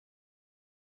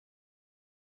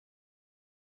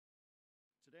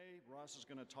Today, Ross is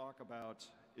going to talk about,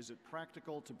 is it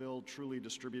practical to build truly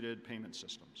distributed payment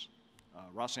systems?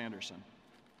 Ross Anderson.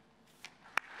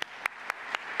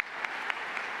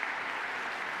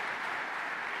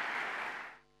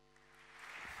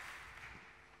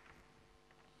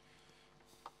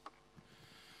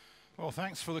 Well,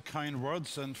 thanks for the kind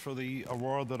words and for the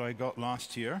award that I got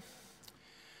last year.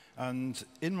 And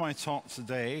in my talk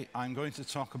today, I'm going to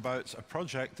talk about a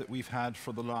project that we've had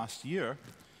for the last year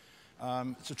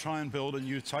to try and build a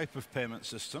new type of payment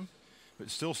system.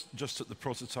 It's still just at the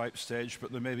prototype stage,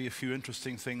 but there may be a few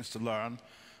interesting things to learn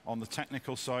on the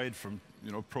technical side, from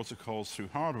protocols through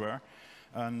hardware,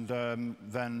 and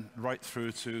then right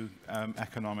through to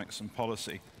economics and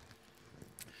policy.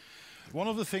 One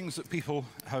of the things that people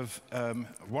have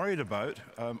worried about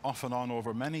off and on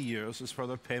over many years is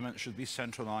whether payment should be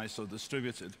centralized or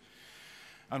distributed.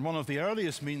 And one of the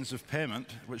earliest means of payment,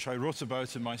 which I wrote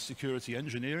about in my security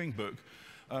engineering book,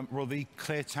 were the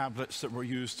clay tablets that were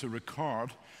used to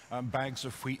record bags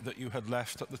of wheat that you had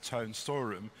left at the town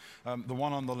storeroom. The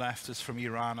one on the left is from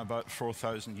Iran about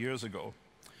 4,000 years ago.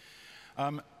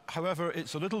 However,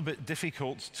 it's a little bit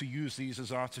difficult to use these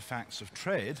as artifacts of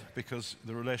trade because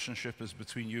the relationship is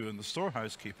between you and the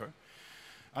storehouse keeper.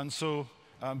 And so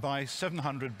by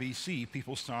 700 BC,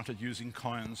 people started using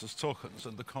coins as tokens,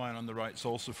 and the coin on the right is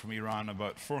also from Iran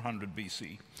about 400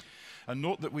 BC. And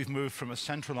note that we've moved from a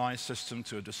centralized system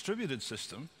to a distributed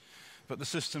system, but the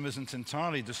system isn't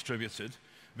entirely distributed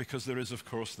because there is, of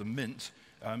course, the mint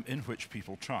in which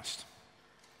people trust.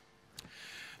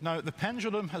 Now, the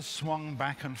pendulum has swung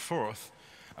back and forth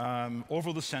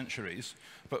over the centuries,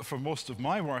 but for most of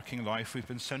my working life, we've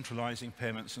been centralizing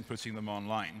payments and putting them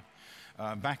online.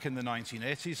 Back in the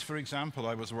 1980s, for example,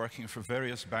 I was working for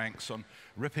various banks on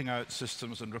ripping out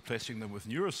systems and replacing them with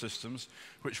newer systems,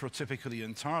 which were typically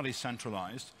entirely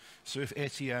centralized. So if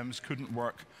ATMs couldn't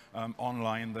work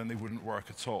online, then they wouldn't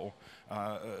work at all.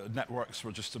 Networks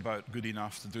were just about good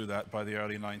enough to do that by the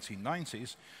early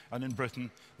 1990s. And in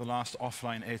Britain, the last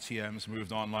offline ATMs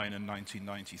moved online in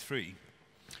 1993.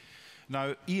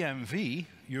 Now, EMV,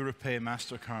 Europay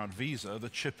MasterCard Visa, the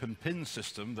chip and PIN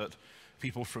system that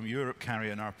people from Europe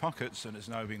carry in our pockets and is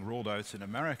now being rolled out in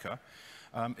America,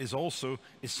 is also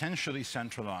essentially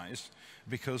centralized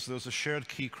because there's a shared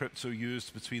key crypto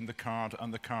used between the card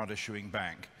and the card issuing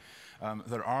bank.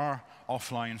 There are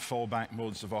offline fallback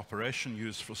modes of operation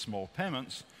used for small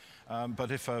payments,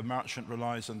 but if a merchant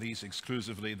relies on these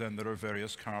exclusively, then there are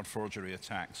various card forgery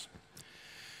attacks.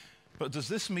 But does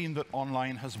this mean that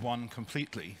online has won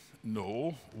completely?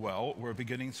 No. Well, we're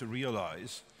beginning to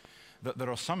realize that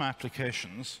there are some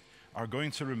applications are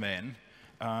going to remain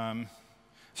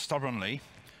stubbornly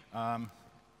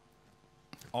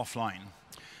offline.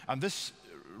 And this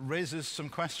raises some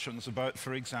questions about,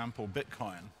 for example,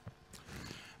 Bitcoin.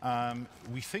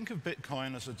 We think of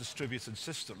Bitcoin as a distributed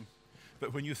system,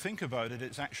 but when you think about it,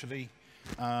 it's actually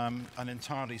an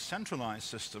entirely centralized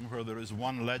system where there is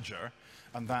one ledger,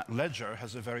 and that ledger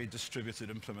has a very distributed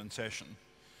implementation.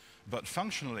 But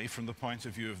functionally, from the point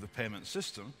of view of the payment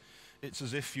system, it's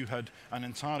as if you had an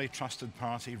entirely trusted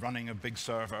party running a big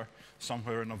server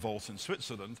somewhere in a vault in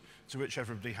Switzerland, to which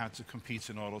everybody had to compete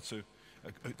in order to,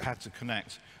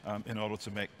 connect in order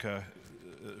to make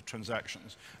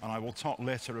transactions. And I will talk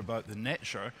later about the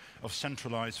nature of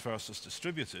centralized versus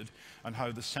distributed, and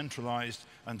how the centralized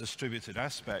and distributed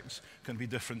aspects can be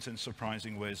different in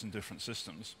surprising ways in different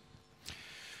systems.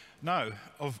 Now,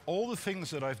 of all the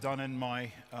things that I've done in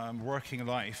my working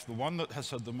life, the one that has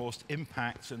had the most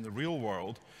impact in the real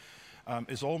world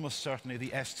is almost certainly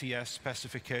the STS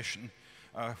specification,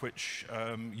 which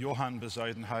Johan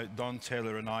Bezuidenhout, Don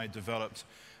Taylor, and I developed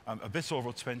a bit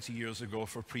over 20 years ago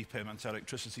for prepayment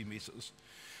electricity meters.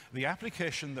 The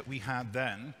application that we had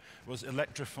then was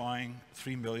electrifying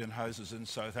 3 million houses in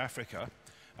South Africa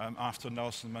after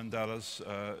Nelson Mandela's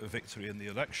victory in the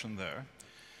election there.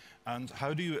 And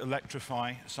how do you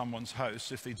electrify someone's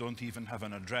house if they don't even have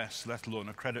an address, let alone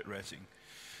a credit rating?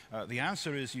 The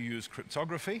answer is you use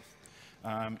cryptography.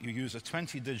 You use a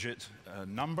 20-digit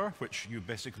number, which you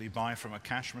basically buy from a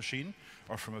cash machine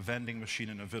or from a vending machine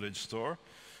in a village store.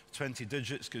 20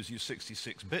 digits gives you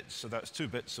 66 bits, so that's 2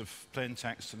 bits of plain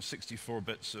text and 64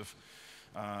 bits of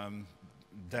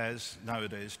DES,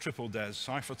 nowadays triple DES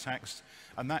ciphertext,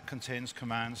 and that contains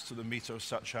commands to the meter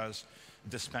such as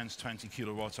dispense 20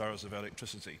 kilowatt hours of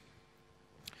electricity.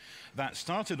 That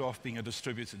started off being a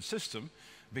distributed system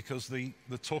because the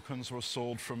tokens were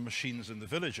sold from machines in the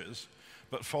villages,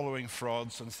 but following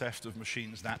frauds and theft of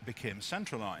machines, that became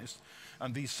centralized.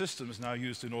 And these systems, now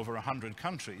used in over 100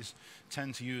 countries,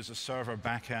 tend to use a server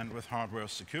backend with hardware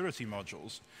security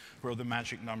modules, where the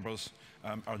magic numbers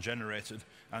are generated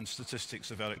and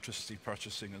statistics of electricity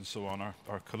purchasing and so on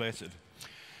are collated.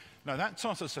 Now, that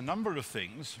taught us a number of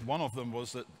things. One of them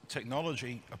was that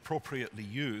technology appropriately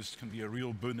used can be a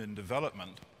real boon in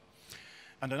development.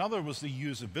 And another was the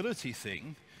usability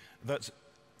thing, that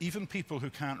even people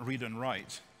who can't read and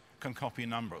write can copy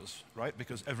numbers, right?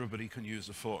 Because everybody can use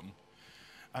a phone.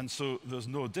 And so there's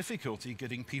no difficulty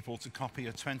getting people to copy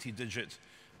a 20-digit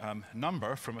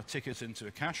number from a ticket into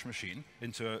a cash machine,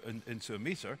 into a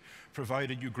meter,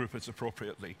 provided you group it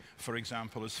appropriately. For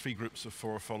example, as 3 groups of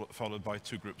 4 followed by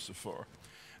 2 groups of 4.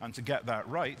 And to get that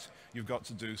right, you've got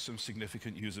to do some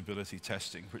significant usability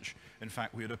testing, which, in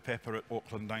fact, we had a paper at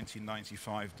Auckland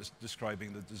 1995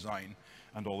 describing the design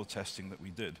and all the testing that we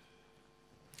did.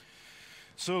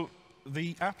 So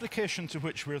the application to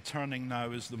which we're turning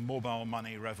now is the mobile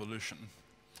money revolution.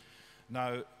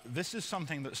 Now, this is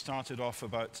something that started off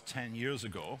about 10 years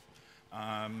ago.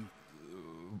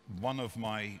 One of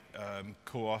my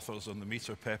co-authors on the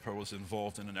meter paper was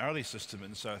involved in an early system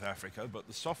in South Africa, but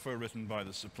the software written by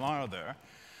the supplier there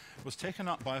was taken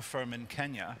up by a firm in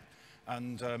Kenya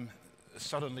and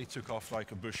suddenly took off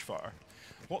like a bushfire.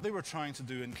 What they were trying to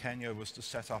do in Kenya was to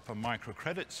set up a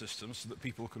microcredit system so that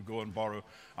people could go and borrow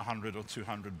 100 or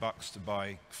 200 bucks to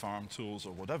buy farm tools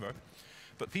or whatever.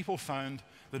 But people found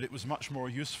that it was much more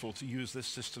useful to use this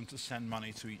system to send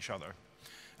money to each other.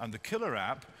 And the killer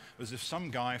app was if some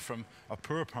guy from a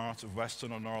poor part of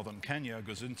western or northern Kenya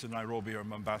goes into Nairobi or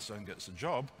Mombasa and gets a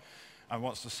job and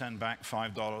wants to send back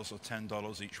 $5 or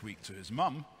 $10 each week to his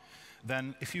mum,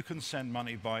 then if you can send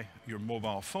money by your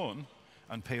mobile phone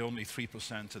and pay only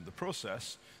 3% in the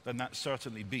process, then that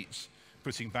certainly beats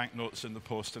putting banknotes in the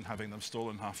post and having them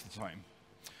stolen half the time.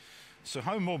 So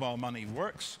how mobile money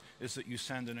works is that you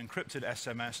send an encrypted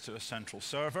SMS to a central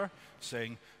server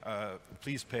saying,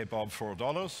 please pay Bob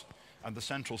 $4, and the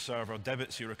central server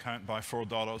debits your account by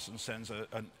 $4 and sends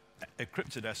an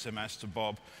encrypted SMS to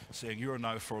Bob saying, you're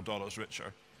now $4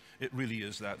 richer. It really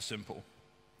is that simple.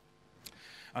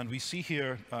 And we see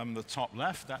here the top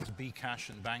left, that's Bcash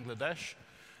in Bangladesh.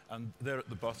 And there at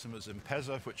the bottom is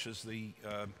M-Pesa, which is the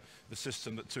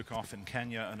system that took off in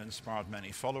Kenya and inspired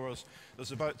many followers.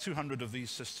 There's about 200 of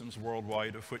these systems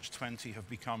worldwide, of which 20 have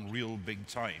become real big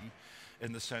time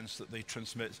in the sense that they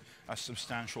transmit a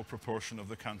substantial proportion of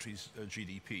the country's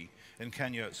GDP. In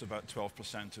Kenya, it's about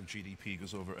 12% of GDP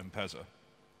goes over M-Pesa.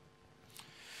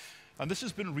 And this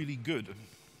has been really good.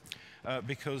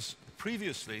 Because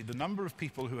previously, the number of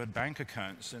people who had bank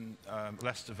accounts in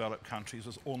less developed countries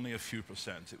was only a few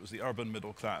percent. It was the urban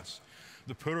middle class.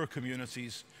 The poorer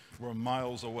communities were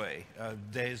miles away,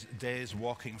 days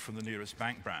walking from the nearest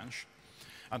bank branch.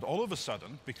 And all of a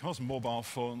sudden, because mobile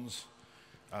phones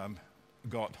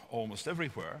got almost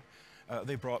everywhere,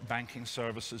 they brought banking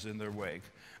services in their wake.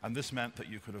 And this meant that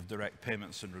you could have direct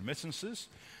payments and remittances.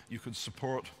 You could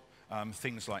support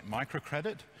things like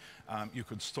microcredit. You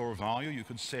could store value. You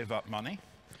could save up money.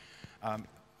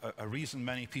 A reason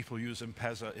many people use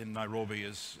M-Pesa in Nairobi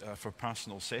is for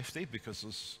personal safety, because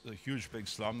there's a huge big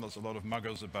slum. There's a lot of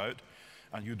muggers about,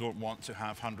 and you don't want to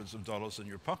have hundreds of dollars in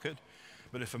your pocket.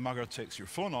 But if a mugger takes your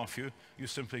phone off you, you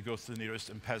simply go to the nearest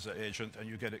M-Pesa agent and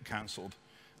you get it cancelled.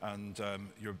 And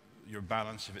your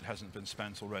balance, if it hasn't been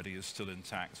spent already, is still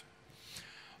intact.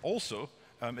 Also,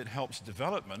 it helps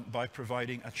development by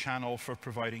providing a channel for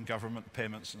providing government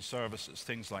payments and services.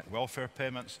 Things like welfare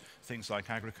payments, things like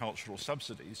agricultural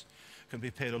subsidies can be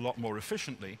paid a lot more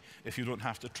efficiently if you don't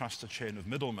have to trust a chain of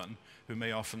middlemen who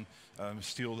may often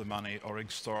steal the money or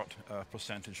extort a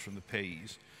percentage from the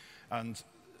payees. And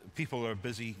people are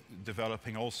busy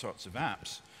developing all sorts of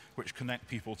apps which connect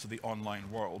people to the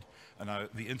online world. And now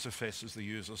the interfaces they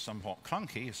use are somewhat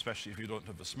clunky, especially if you don't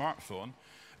have a smartphone,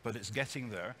 but it's getting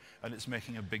there, and it's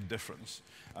making a big difference.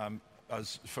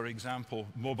 As, for example,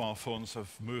 mobile phones have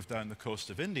moved down the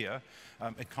coast of India,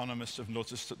 economists have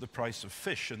noticed that the price of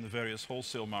fish in the various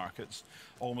wholesale markets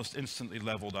almost instantly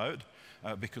leveled out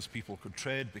because people could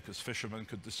trade, because fishermen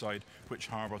could decide which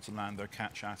harbor to land their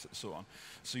catch at, and so on.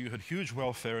 So you had huge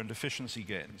welfare and efficiency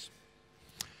gains.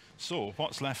 So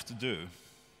what's left to do?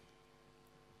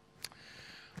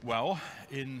 Well,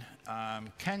 in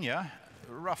Kenya,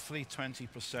 roughly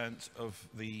 20% of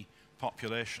the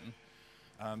population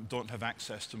don't have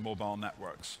access to mobile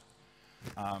networks.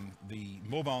 The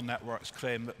mobile networks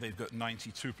claim that they've got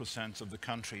 92% of the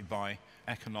country by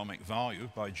economic value,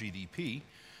 by GDP,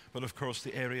 but of course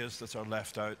the areas that are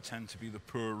left out tend to be the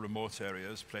poor, remote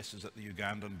areas, places at the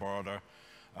Ugandan border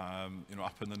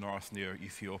up in the north near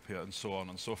Ethiopia and so on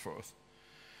and so forth.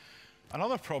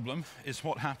 Another problem is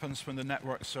what happens when the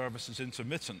network service is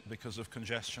intermittent because of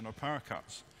congestion or power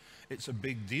cuts. It's a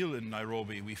big deal in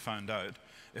Nairobi, we found out,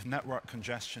 if network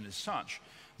congestion is such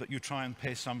that you try and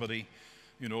pay somebody,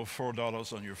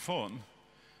 $4 on your phone,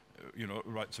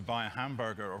 right, to buy a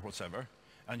hamburger or whatever,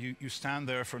 and you stand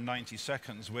there for 90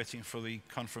 seconds waiting for the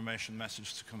confirmation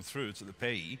message to come through to the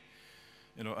payee,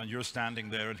 and you're standing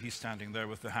there and he's standing there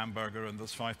with the hamburger and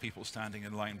there's 5 people standing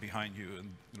in line behind you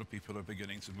and people are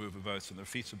beginning to move about on their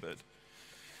feet a bit.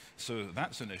 So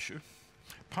that's an issue.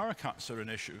 Power cuts are an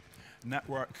issue.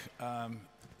 Network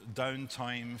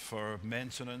downtime for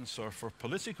maintenance or for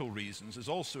political reasons is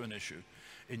also an issue.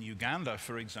 In Uganda,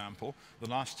 for example, the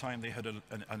last time they had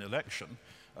an election,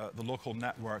 the local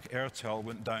network, Airtel,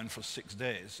 went down for 6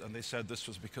 days, and they said this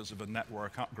was because of a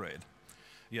network upgrade.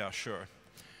 Yeah, sure.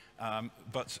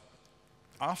 But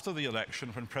after the election,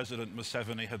 when President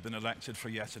Museveni had been elected for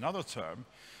yet another term,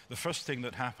 the first thing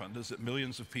that happened is that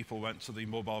millions of people went to the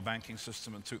mobile banking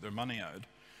system and took their money out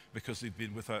because they'd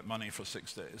been without money for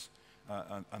 6 days,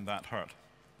 and that hurt.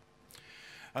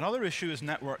 Another issue is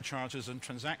network charges and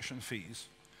transaction fees,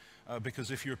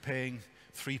 because if you're paying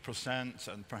 3%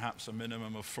 and perhaps a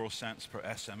minimum of 4 cents per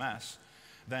SMS,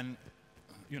 then,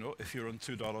 if you're on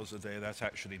 $2 a day, that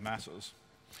actually matters.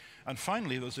 And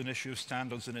finally, there's an issue of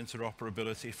standards and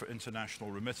interoperability for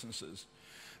international remittances,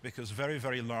 because very,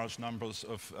 very large numbers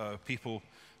of people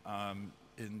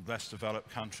in less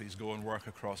developed countries go and work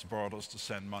across borders to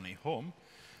send money home.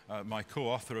 My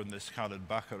co-author in this, Khalid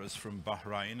Bakr, is from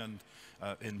Bahrain, and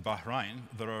in Bahrain,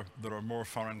 there are more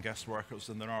foreign guest workers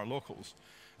than there are locals.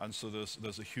 And so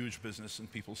there's a huge business in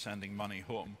people sending money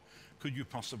home. Could you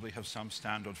possibly have some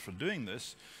standard for doing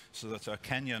this so that a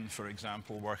Kenyan, for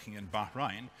example, working in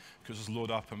Bahrain could just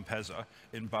load up M-Pesa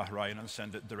in Bahrain and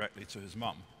send it directly to his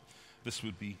mum? This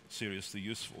would be seriously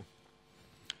useful.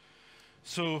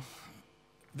 So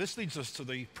this leads us to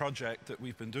the project that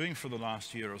we've been doing for the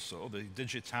last year or so, the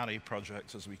Digitali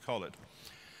project, as we call it.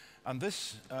 And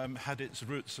this had its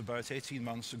roots about 18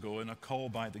 months ago in a call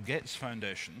by the Gates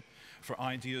Foundation for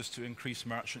ideas to increase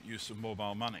merchant use of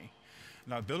mobile money.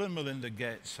 Now, Bill and Melinda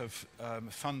Gates have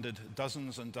funded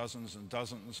dozens and dozens and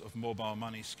dozens of mobile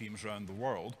money schemes around the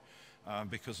world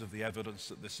because of the evidence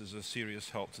that this is a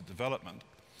serious help to development.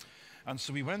 And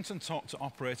so we went and talked to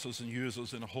operators and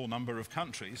users in a whole number of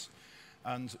countries,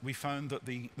 and we found that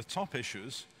the top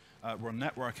issues were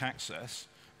network access,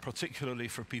 particularly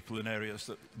for people in areas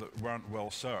that weren't well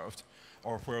served,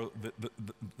 or where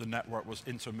the network was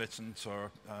intermittent or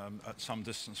at some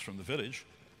distance from the village.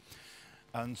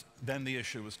 And then the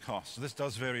issue was cost. So this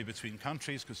does vary between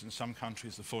countries, because in some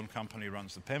countries the phone company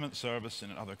runs the payment service,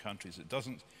 and in other countries it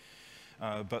doesn't.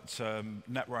 But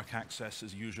network access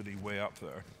is usually way up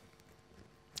there.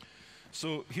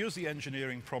 So here's the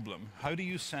engineering problem. How do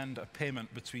you send a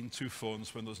payment between 2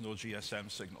 phones when there's no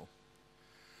GSM signal?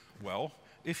 Well,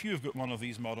 if you've got one of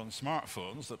these modern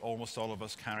smartphones that almost all of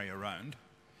us carry around,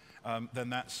 then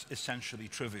that's essentially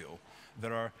trivial.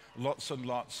 There are lots and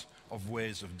lots of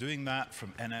ways of doing that,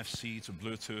 from NFC to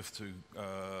Bluetooth to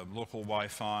local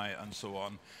Wi-Fi and so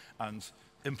on, and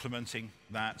implementing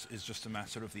that is just a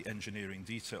matter of the engineering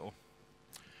detail.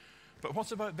 But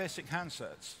what about basic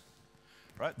handsets?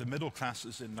 Right? The middle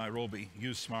classes in Nairobi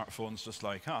use smartphones just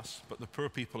like us, but the poor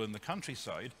people in the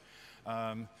countryside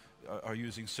are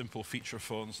using simple feature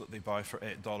phones that they buy for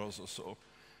 $8 or so,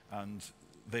 and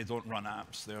they don't run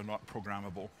apps. They're not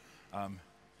programmable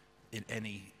in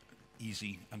any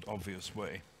easy and obvious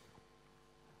way.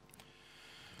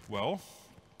 Well,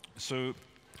 so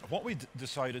what we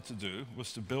decided to do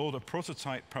was to build a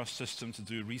prototype per system to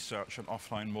do research on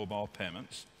offline mobile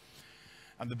payments.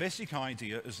 And the basic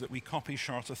idea is that we copy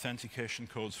short authentication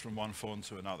codes from one phone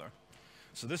to another.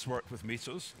 So this worked with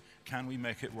meters. Can we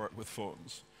make it work with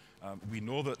phones? We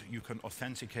know that you can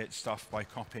authenticate stuff by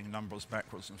copying numbers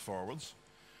backwards and forwards.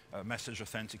 Message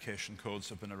authentication codes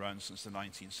have been around since the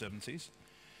 1970s.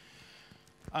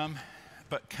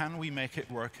 But can we make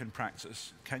it work in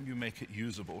practice? Can you make it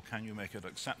usable? Can you make it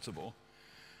acceptable?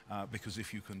 Because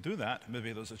if you can do that,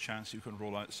 maybe there's a chance you can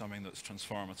roll out something that's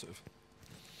transformative.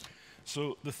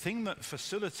 So the thing that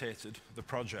facilitated the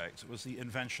project was the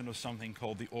invention of something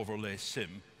called the overlay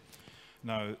SIM.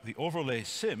 Now, the overlay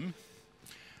SIM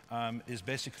is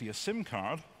basically a SIM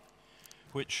card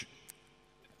which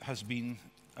has been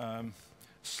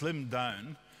slimmed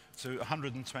down to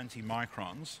 120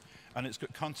 microns, and it's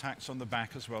got contacts on the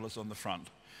back as well as on the front.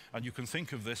 And you can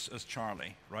think of this as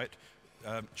Charlie, right?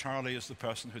 Charlie is the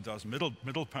person who does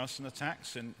middle person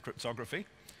attacks in cryptography,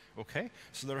 Okay?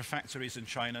 So there are factories in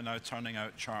China now turning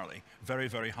out Charlie, very,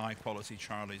 very high quality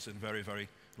Charlies in very, very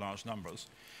large numbers.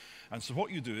 And so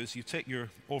what you do is you take your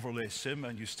overlay SIM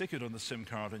and you stick it on the SIM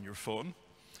card in your phone,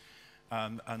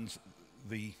 and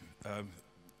the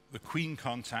queen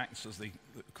contacts, as they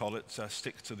call it,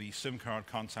 stick to the SIM card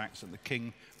contacts, and the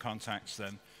king contacts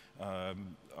then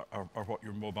are what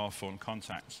your mobile phone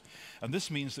contacts. And this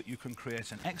means that you can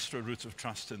create an extra root of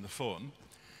trust in the phone,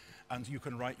 and you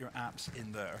can write your apps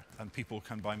in there, and people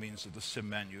can, by means of the SIM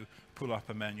menu, pull up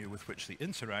a menu with which they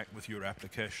interact with your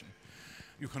application.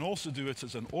 You can also do it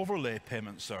as an overlay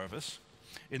payment service,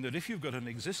 in that if you've got an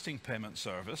existing payment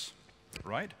service,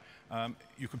 right,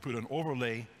 you can put an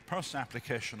overlay purse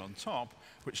application on top,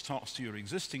 which talks to your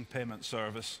existing payment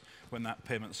service when that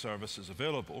payment service is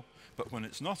available, but when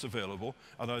it's not available,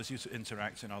 allows you to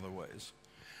interact in other ways.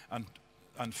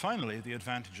 And finally, the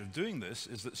advantage of doing this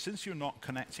is that since you're not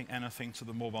connecting anything to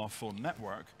the mobile phone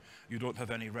network, you don't have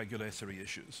any regulatory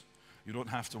issues. You don't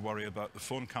have to worry about the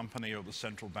phone company or the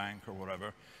central bank or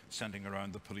whatever sending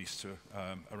around the police to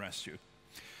arrest you.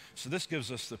 So this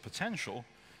gives us the potential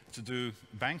to do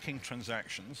banking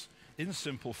transactions in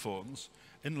simple phones,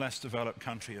 in less developed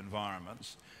country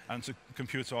environments, and to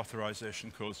compute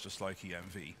authorization codes just like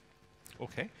EMV.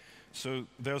 Okay, so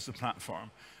there's the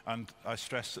platform. And I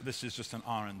stress that this is just an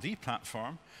R&D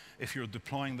platform. If you're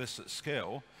deploying this at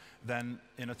scale, then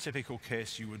in a typical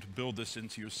case, you would build this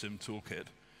into your SIM toolkit.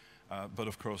 But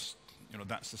of course, you know,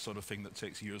 that's the sort of thing that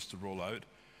takes years to roll out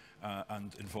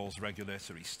and involves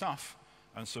regulatory stuff.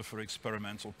 And so for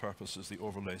experimental purposes, the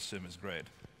overlay SIM is great.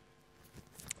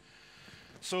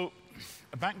 So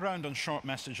a background on short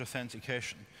message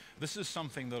authentication. This is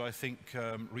something that I think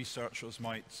researchers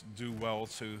might do well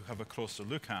to have a closer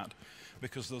look at,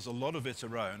 because there's a lot of it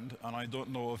around, and I don't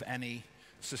know of any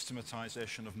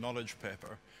systematization of knowledge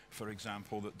paper, for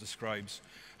example, that describes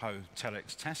how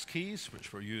telex test keys,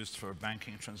 which were used for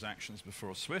banking transactions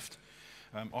before SWIFT,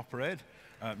 operate.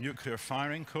 Nuclear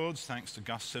firing codes, thanks to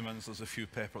Gus Simmons, there's a few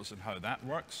papers on how that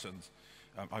works, and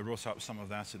I wrote up some of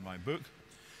that in my book.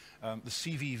 The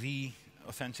CVV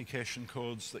authentication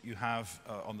codes that you have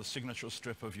on the signature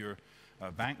strip of your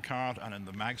bank card and in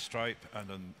the mag stripe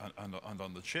and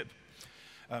on the chip.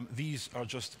 These are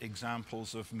just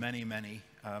examples of many, many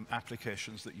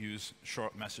applications that use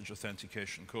short message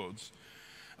authentication codes.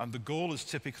 And the goal is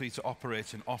typically to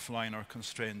operate in offline or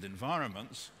constrained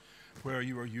environments where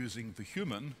you are using the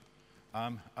human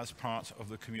as part of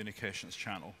the communications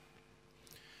channel.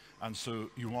 And so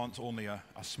you want only a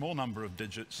small number of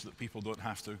digits that people don't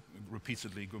have to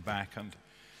repeatedly go back and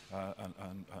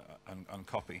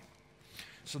copy.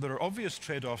 So there are obvious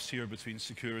trade-offs here between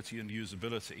security and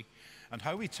usability. And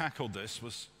how we tackled this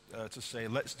was to say,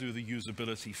 let's do the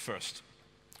usability first.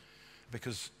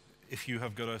 Because if you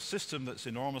have got a system that's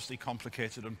enormously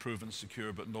complicated and proven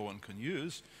secure but no one can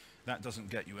use, that doesn't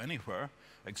get you anywhere,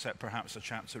 except perhaps a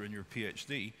chapter in your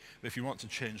PhD. But if you want to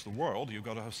change the world, you've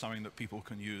got to have something that people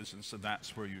can use, and so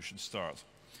that's where you should start.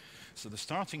 So the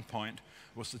starting point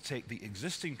was to take the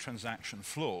existing transaction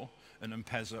flow in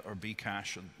M-Pesa or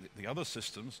Bcash and the other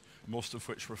systems, most of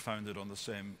which were founded on the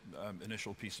same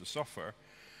initial piece of software,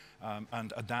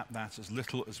 and adapt that as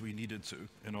little as we needed to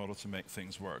in order to make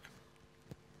things work.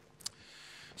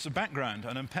 So background,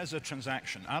 an M-Pesa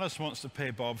transaction. Alice wants to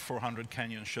pay Bob 400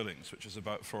 Kenyan shillings, which is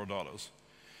about $4.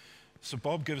 So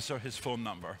Bob gives her his phone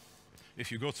number.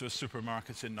 If you go to a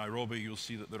supermarket in Nairobi, you'll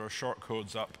see that there are short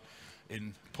codes up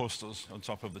in posters on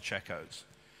top of the checkouts.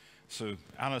 So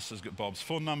Alice has got Bob's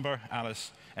phone number.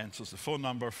 Alice enters the phone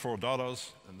number, $4,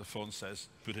 and the phone says,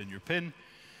 put in your PIN.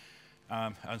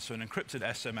 And so an encrypted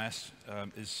SMS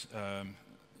is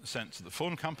sent to the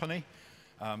phone company.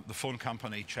 The phone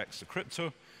company checks the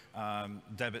crypto,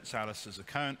 debits Alice's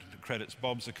account, credits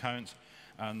Bob's account,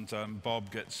 and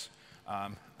Bob gets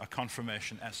a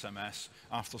confirmation SMS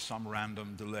after some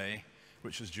random delay,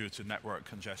 which is due to network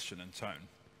congestion in town.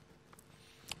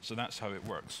 So that's how it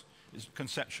works.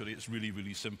 Conceptually, it's really,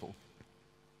 really simple.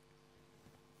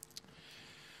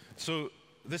 So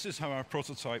this is how our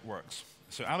prototype works.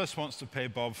 So Alice wants to pay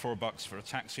Bob $4 for a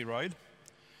taxi ride.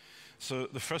 So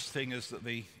the first thing is that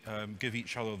they give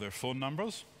each other their phone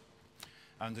numbers.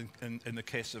 And in the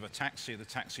case of a taxi, the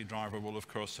taxi driver will, of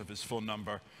course, have his phone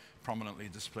number prominently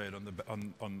displayed on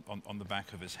the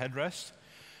back of his headrest.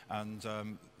 And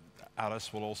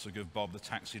Alice will also give Bob, the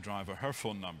taxi driver, her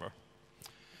phone number.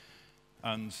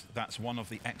 And that's one of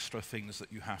the extra things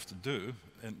that you have to do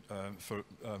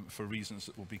for reasons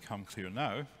that will become clear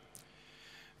now.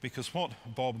 Because what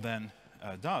Bob then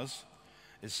does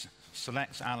is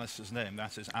selects Alice's name,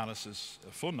 that is Alice's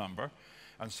phone number,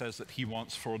 and says that he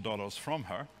wants $4 from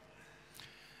her.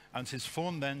 And his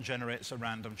phone then generates a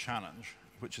random challenge,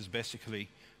 which is basically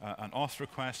an auth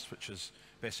request, which is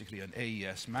basically an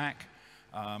AES MAC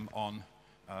on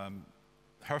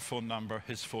her phone number,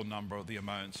 his phone number, the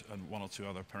amount, and one or two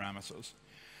other parameters.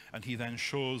 And he then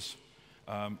shows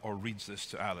or reads this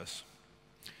to Alice.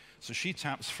 So she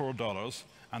taps $4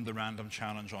 and the random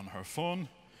challenge on her phone.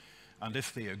 And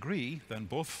if they agree, then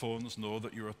both phones know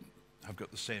that you have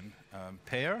got the same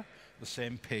payer, the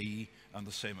same payee, and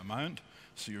the same amount.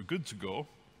 So you're good to go.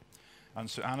 And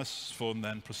so Alice's phone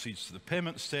then proceeds to the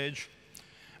payment stage.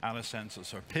 Alice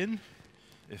enters her PIN,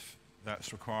 if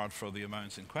that's required for the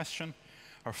amount in question.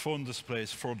 Her phone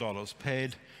displays $4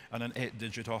 paid and an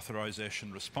 8-digit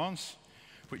authorization response,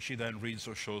 which she then reads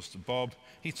or shows to Bob.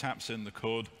 He taps in the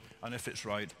code, and if it's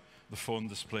right, the phone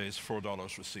displays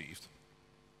 $4 received.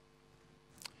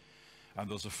 And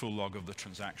there's a full log of the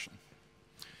transaction.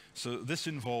 So this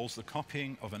involves the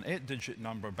copying of an 8-digit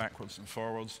number backwards and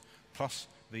forwards, plus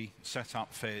the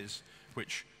setup phase,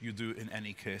 which you do in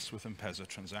any case with M-Pesa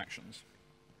transactions.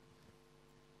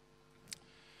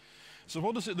 So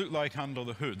what does it look like under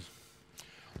the hood?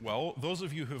 Well, those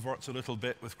of you who've worked a little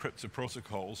bit with crypto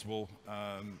protocols will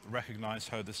recognize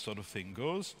how this sort of thing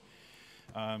goes.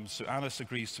 So Alice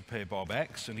agrees to pay Bob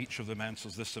X, and each of them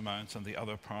enters this amount and the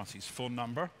other party's phone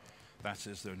number, that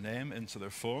is their name, into their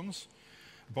phones.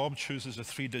 Bob chooses a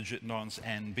 3-digit nonce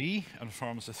NB and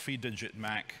forms a 3-digit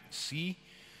MAC C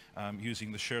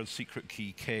using the shared secret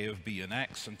key K of B and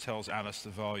X, and tells Alice the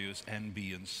values N,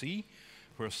 B, and C,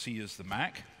 where C is the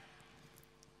MAC.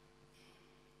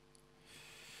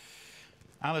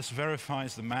 Alice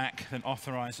verifies the MAC, then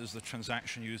authorizes the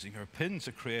transaction using her PIN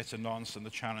to create a nonce and the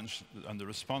challenge and the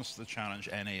response to the challenge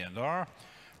NA and R,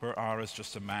 where R is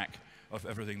just a MAC of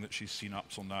everything that she's seen up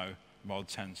till now, mod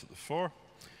 10 to the 4.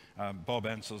 Bob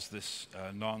enters this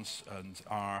nonce and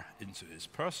R into his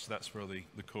purse. That's where the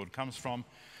code comes from,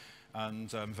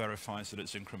 and verifies that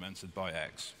it's incremented by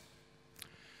X.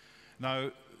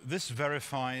 Now, this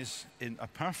verifies in a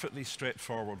perfectly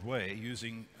straightforward way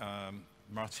using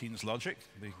Martin's logic,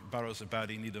 the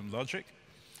Burrows-Abadi-Needham logic.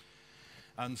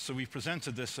 And so we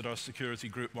presented this at our security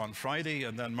group one Friday,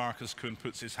 and then Marcus Kuhn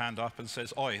puts his hand up and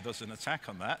says, "Oi, there's an attack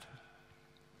on that."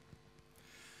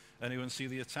 Anyone see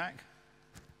the attack?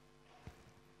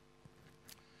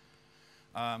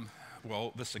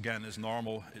 Well, this again is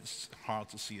normal. It's hard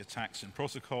to see attacks in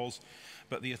protocols,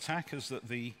 but the attack is that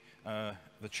the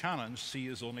challenge, C,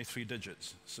 is only 3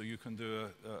 digits, so you can do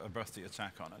a birthday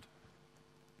attack on it.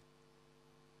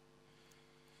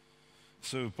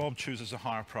 So Bob chooses a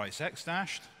higher price X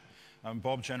dashed, and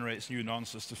Bob generates new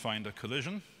nonces to find a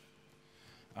collision,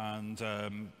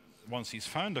 and once he's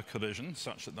found a collision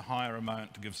such that the higher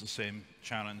amount gives the same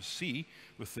challenge C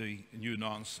with the new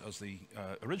nonce as the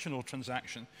original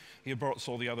transaction, he aborts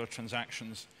all the other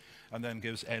transactions and then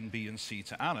gives N, B, and C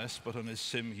to Alice, but on his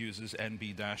SIM uses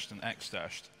NB dashed and X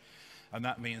dashed. And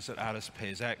that means that Alice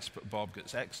pays X, but Bob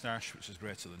gets X dash, which is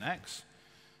greater than X.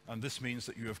 And this means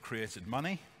that you have created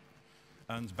money,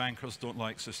 and bankers don't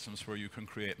like systems where you can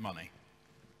create money.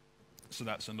 So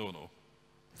that's a no-no.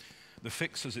 The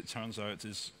fix, as it turns out,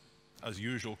 is, as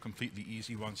usual, completely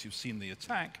easy once you've seen the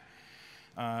attack.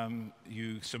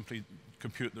 You simply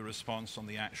compute the response on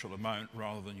the actual amount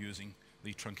rather than using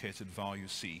the truncated value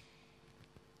C.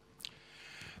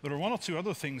 There are one or two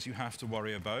other things you have to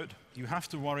worry about. You have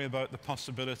to worry about the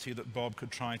possibility that Bob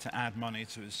could try to add money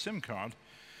to his SIM card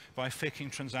by faking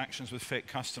transactions with fake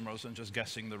customers and just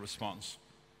guessing the response.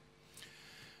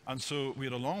 And so we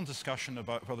had a long discussion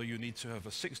about whether you need to have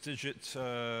a 6-digit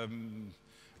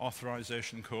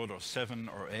authorization code or 7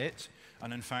 or 8.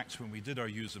 And in fact, when we did our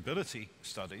usability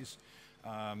studies,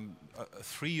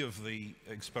 3 of the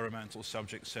experimental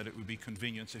subjects said it would be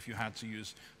convenient if you had to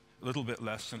use a little bit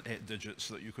less than 8 digits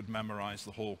so that you could memorize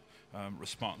the whole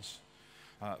response.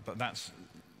 But that's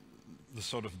the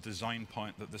sort of design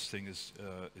point that this thing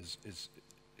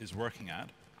is working at.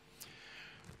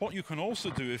 What you can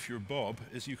also do if you're Bob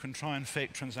is you can try and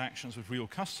fake transactions with real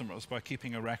customers by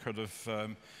keeping a record of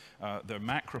their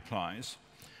MAC replies.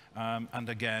 And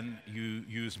again, you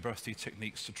use birthday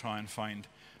techniques to try and find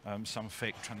some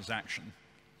fake transaction.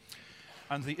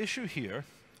 And the issue here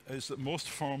is that most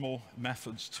formal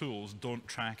methods tools don't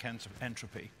track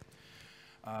entropy.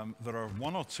 There are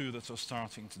 1 or 2 that are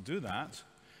starting to do that,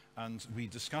 and we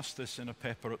discussed this in a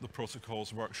paper at the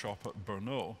Protocols Workshop at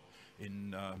Brno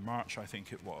in March, I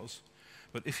think it was.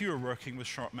 But if you're working with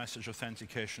short message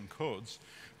authentication codes,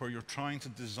 where you're trying to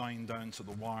design down to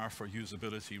the wire for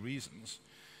usability reasons,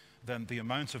 then the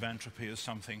amount of entropy is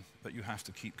something that you have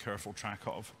to keep careful track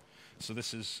of. So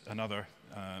this is another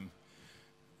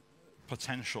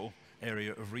potential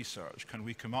area of research. Can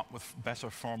we come up with better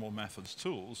formal methods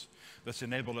tools that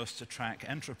enable us to track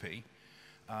entropy,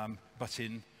 but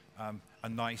in a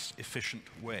nice, efficient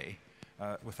way,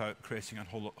 without creating a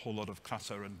whole lot of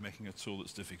clutter and making a tool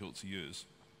that's difficult to use.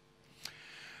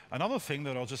 Another thing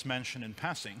that I'll just mention in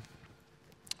passing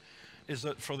is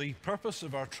that for the purpose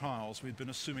of our trials, we've been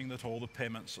assuming that all the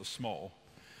payments are small.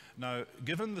 Now,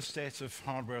 given the state of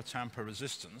hardware tamper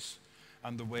resistance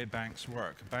and the way banks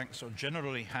work, banks are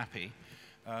generally happy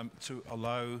to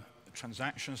allow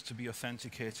transactions to be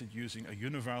authenticated using a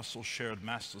universal shared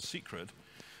master secret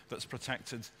that's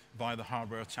protected by the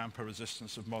hardware tamper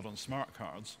resistance of modern smart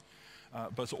cards,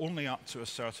 but only up to a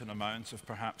certain amount of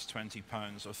perhaps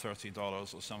 £20 or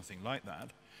 $30 or something like that,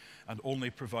 and only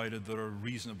provided there are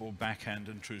reasonable back-end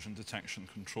intrusion detection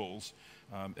controls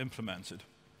implemented.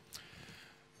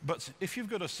 But if you've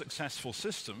got a successful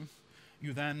system,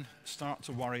 you then start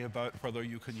to worry about whether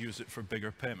you can use it for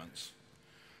bigger payments,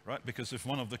 right? Because if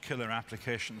one of the killer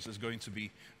applications is going to be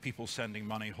people sending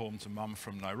money home to mum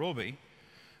from Nairobi,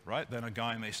 right, then a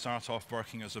guy may start off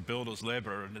working as a builder's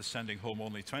laborer and is sending home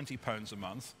only £20 a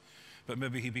month, but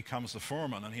maybe he becomes the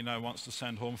foreman and he now wants to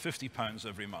send home £50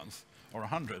 every month, or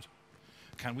 100.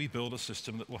 Can we build a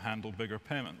system that will handle bigger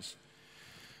payments?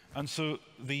 And so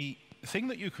the thing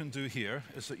that you can do here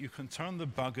is that you can turn the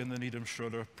bug in the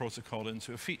Needham-Schroeder protocol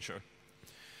into a feature.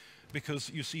 Because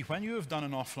you see, when you have done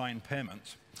an offline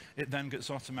payment, it then gets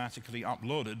automatically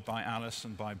uploaded by Alice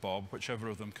and by Bob, whichever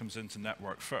of them comes into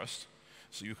network first.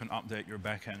 So you can update your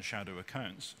back-end shadow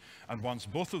accounts. And once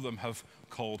both of them have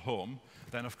called home,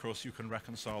 then of course you can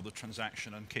reconcile the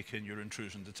transaction and kick in your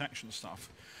intrusion detection stuff.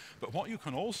 But what you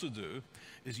can also do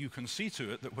is you can see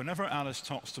to it that whenever Alice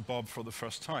talks to Bob for the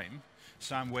first time,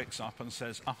 Sam wakes up and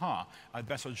says, aha, I'd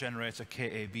better generate a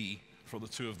KAB for the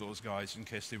two of those guys in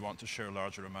case they want to share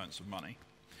larger amounts of money.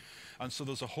 And so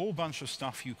there's a whole bunch of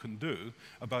stuff you can do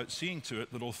about seeing to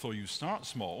it that although you start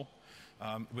small,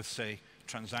 with say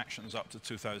transactions up to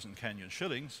 2,000 Kenyan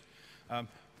shillings,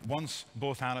 once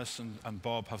both Alice and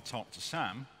Bob have talked to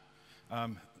Sam,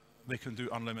 they can do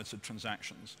unlimited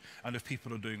transactions. And if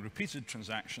people are doing repeated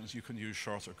transactions, you can use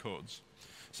shorter codes.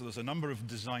 So there's a number of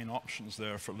design options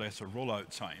there for later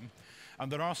rollout time. And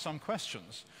there are some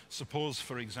questions. Suppose,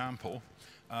 for example,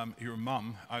 your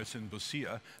mum out in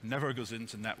Busia never goes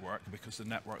into network because the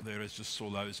network there is just so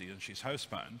lousy and she's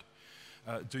housebound.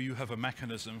 Do you have a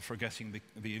mechanism for getting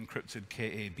the encrypted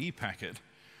KAB packet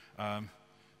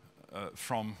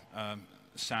from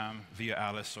Sam via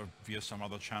Alice or via some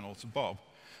other channel to Bob?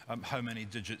 How many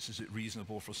digits is it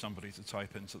reasonable for somebody to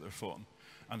type into their phone?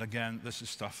 And again, this is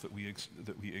stuff that we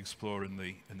explore in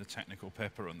the technical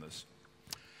paper on this.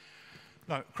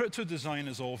 Now, crypto design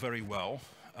is all very well,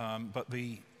 but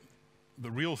the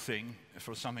real thing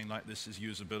for something like this is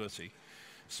usability.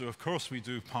 So of course we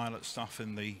do pilot stuff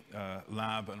in the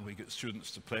lab and we get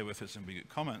students to play with it and we get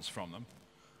comments from them.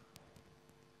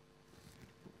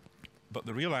 But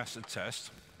the real acid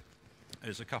test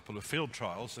is a couple of field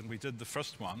trials, and we did the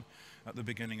first one at the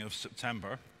beginning of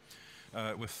September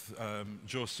with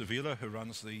Joe Sevilla, who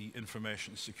runs the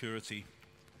information security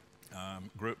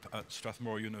group at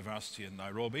Strathmore University in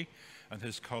Nairobi, and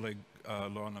his colleague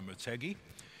Lorna Mutegi.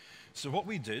 So what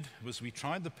we did was we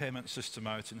tried the payment system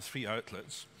out in 3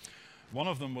 outlets. One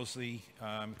of them was the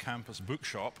campus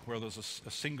bookshop, where there's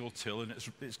a single till, and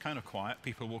it's kind of quiet.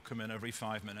 People will come in every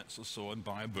 5 minutes or so and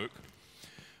buy a book.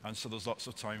 And so there's lots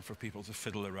of time for people to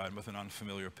fiddle around with an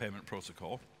unfamiliar payment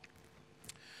protocol.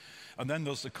 And then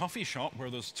there's the coffee shop,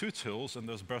 where there's 2 tills and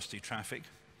there's bursty traffic.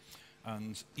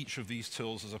 And each of these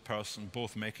tills is a person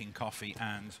both making coffee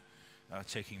and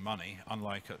taking money,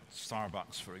 unlike at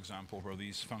Starbucks, for example, where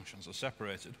these functions are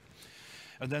separated.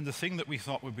 And then the thing that we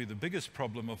thought would be the biggest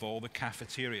problem of all, the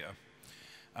cafeteria.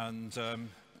 And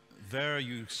there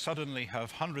you suddenly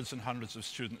have hundreds and hundreds of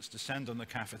students descend on the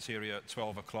cafeteria at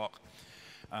 12 o'clock.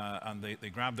 And they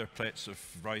grab their plates of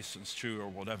rice and stew or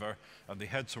whatever, and they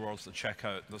head towards the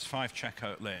checkout. There's 5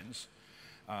 checkout lanes,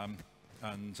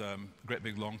 and great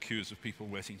big long queues of people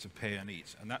waiting to pay and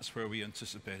eat. And that's where we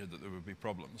anticipated that there would be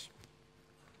problems.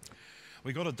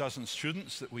 We got a dozen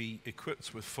students that we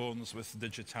equipped with phones with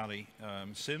Digitali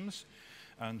SIMs,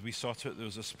 and we saw to it there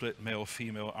was a split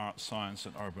male-female art, science,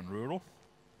 and urban rural.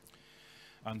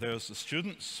 And there's the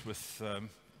students with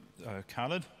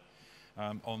Khaled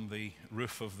on the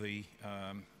roof of the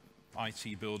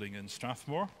IT building in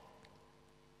Strathmore.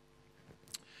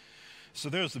 So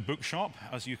there's the bookshop.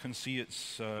 As you can see,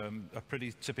 it's a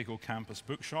pretty typical campus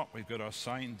bookshop. We've got our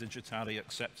sign Digitali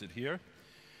accepted here.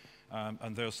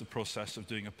 And there's the process of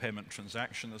doing a payment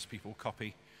transaction as people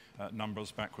copy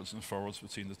numbers backwards and forwards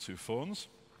between the 2 phones.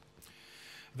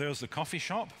 There's the coffee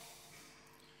shop,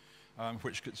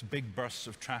 which gets big bursts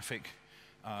of traffic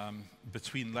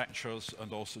between lectures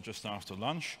and also just after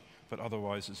lunch, but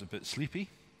otherwise is a bit sleepy.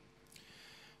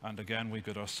 And again, we've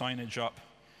got our signage up,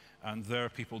 and there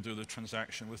people do the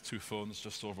transaction with 2 phones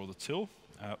just over the till,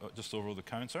 just over the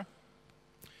counter.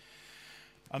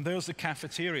 And there's the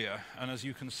cafeteria, and as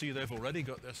you can see, they've already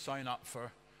got their sign up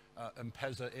for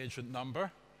M-Pesa agent number.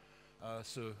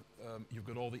 So you've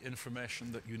got all the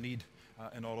information that you need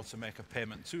in order to make a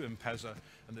payment to M-Pesa,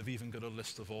 and they've even got a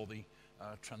list of all the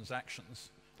transaction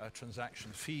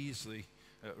fees, the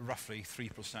roughly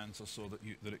 3% or so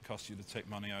that it costs you to take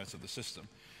money out of the system.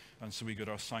 And so we got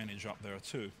our signage up there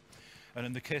too. And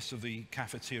in the case of the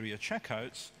cafeteria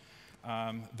checkouts,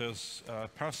 there's a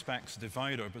perspex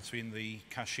divider between the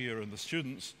cashier and the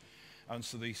students, and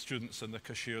so the students and the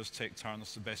cashiers take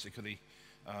turns to basically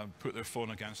put their phone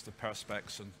against the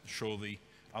perspex and show the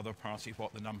other party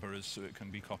what the number is so it can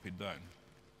be copied down.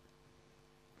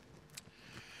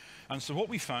 And so what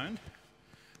we found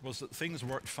was that things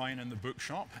worked fine in the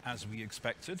bookshop, as we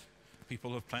expected.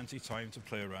 People have plenty of time to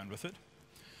play around with it.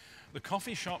 The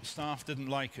coffee shop staff didn't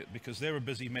like it because they were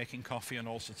busy making coffee and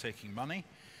also taking money.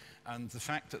 And the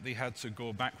fact that they had to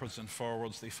go backwards and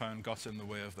forwards, they found got in the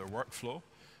way of their workflow.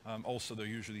 Also, they're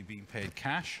usually being paid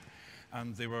cash.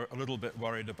 And they were a little bit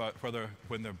worried about whether,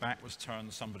 when their back was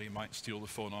turned, somebody might steal the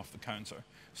phone off the counter.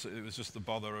 So it was just the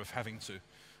bother of having to,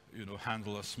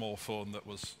 handle a small phone that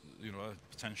was, a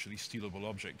potentially stealable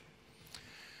object.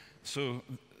 So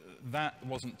that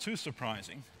wasn't too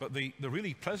surprising, but the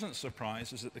really pleasant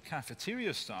surprise is that the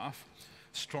cafeteria staff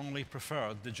strongly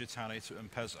preferred digitally to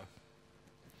M-Pesa.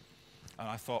 And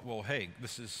I thought, well, hey,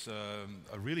 this is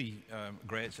a really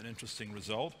great and interesting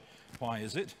result. Why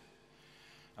is it?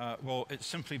 Well, it's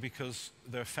simply because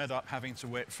they're fed up having to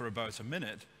wait for about a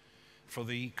minute for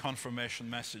the confirmation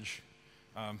message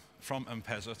from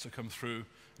M-Pesa to come through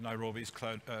Nairobi's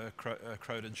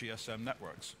crowded GSM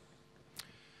networks.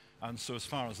 And so as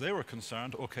far as they were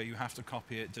concerned, okay, you have to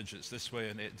copy 8 digits this way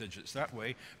and 8 digits that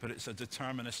way, but it's a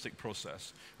deterministic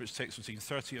process, which takes between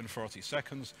 30 and 40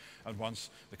 seconds. And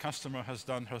once the customer has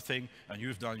done her thing and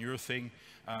you've done your thing,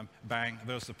 bang,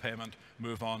 there's the payment,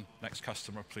 move on, next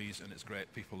customer please, and it's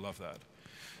great, people love that.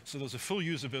 So there's a full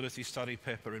usability study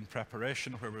paper in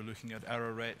preparation where we're looking at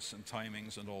error rates and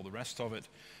timings and all the rest of it.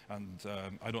 And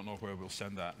I don't know where we'll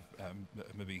send that,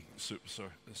 maybe SUPS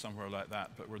or somewhere like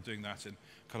that, but we're doing that in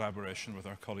collaboration with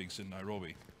our colleagues in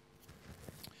Nairobi.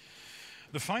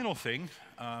 The final thing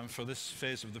for this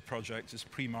phase of the project is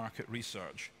pre-market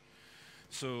research.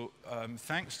 So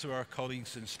thanks to our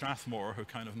colleagues in Strathmore who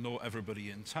kind of know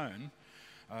everybody in town,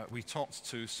 we talked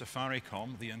to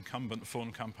Safaricom, the incumbent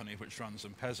phone company which runs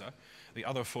M-Pesa, the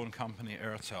other phone company,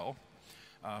 Airtel,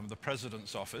 the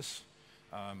President's office,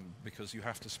 because you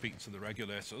have to speak to the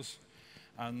regulators,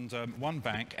 and one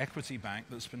bank, Equity Bank,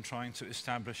 that's been trying to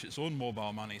establish its own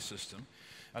mobile money system.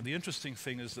 And the interesting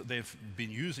thing is that they've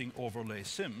been using overlay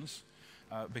SIMs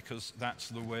because that's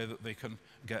the way that they can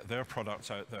get their products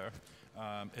out there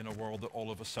in a world that all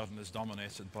of a sudden is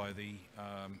dominated by the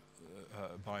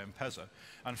by M-Pesa.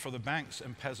 And for the banks,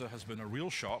 M-Pesa has been a real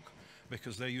shock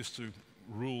because they used to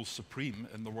rule supreme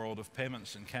in the world of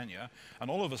payments in Kenya, and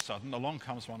all of a sudden along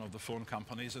comes one of the phone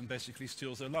companies and basically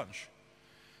steals their lunch.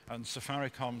 And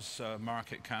Safaricom's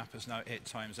market cap is now 8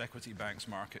 times Equity Bank's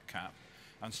market cap,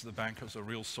 and so the bankers are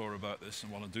real sore about this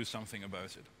and want to do something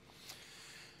about it.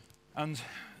 And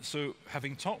so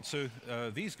having talked to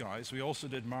these guys, we also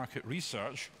did market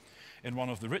research in one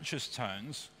of the richest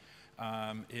towns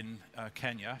in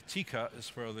Kenya. Thika is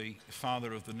where the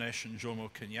father of the nation,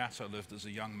 Jomo Kenyatta, lived as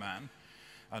a young man.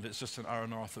 And it's just an hour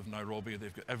north of Nairobi.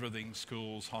 They've got everything,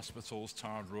 schools, hospitals,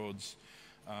 tarred roads.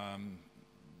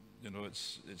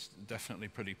 It's definitely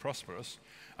pretty prosperous.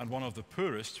 And one of the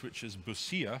poorest, which is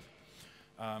Busia,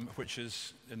 which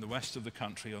is in the west of the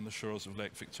country on the shores of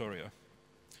Lake Victoria.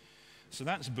 So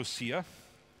that's Busia.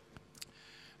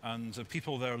 And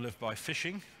people there live by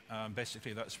fishing.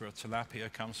 Basically, that's where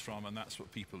tilapia comes from, and that's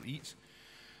what people eat.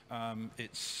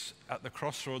 It's at the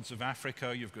crossroads of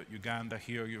Africa. You've got Uganda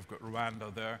here, you've got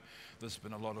Rwanda there. There's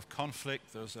been a lot of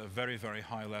conflict. There's a very, very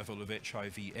high level of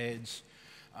HIV/AIDS.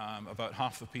 About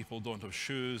half the people don't have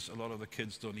shoes. A lot of the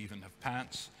kids don't even have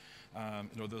pants.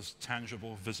 There's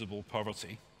tangible, visible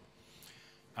poverty.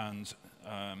 And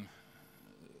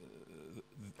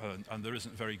there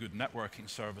isn't very good networking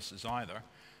services either.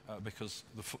 Because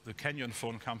the Kenyan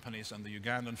phone companies and the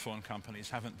Ugandan phone companies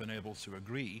haven't been able to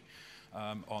agree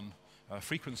on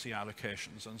frequency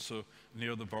allocations, and so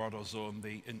near the border zone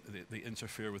they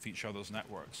interfere with each other's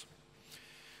networks.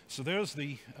 So there's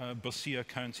the Bosia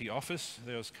County office.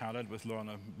 There's Khaled with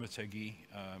Lorna Mutegi,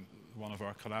 one of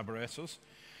our collaborators.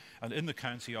 And in the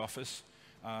county office,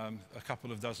 a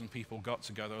couple of dozen people got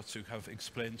together to have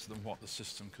explained to them what the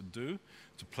system could do,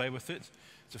 to play with it,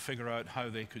 to figure out how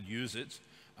they could use it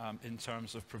in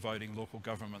terms of providing local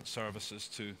government services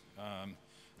to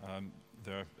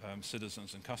their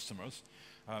citizens and customers.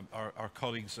 Our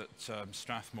colleagues at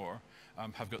Strathmore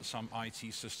have got some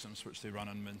IT systems which they run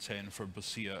and maintain for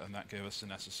Bosia, and that gave us the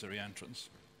necessary entrance.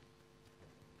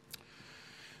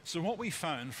 So what we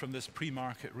found from this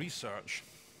pre-market research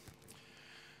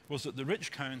was that the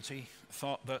rich county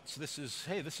thought that this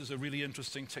is a really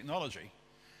interesting technology.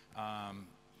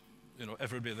 You know,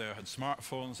 everybody there had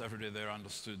smartphones, everybody there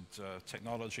understood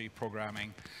technology,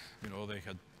 programming, you know, they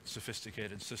had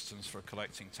sophisticated systems for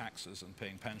collecting taxes and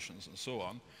paying pensions and so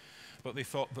on. But they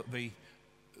thought that the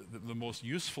most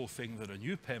useful thing that a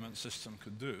new payment system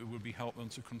could do would be help them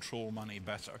to control money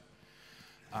better.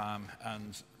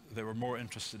 And they were more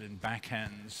interested in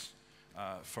backends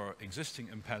for existing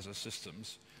M-Pesa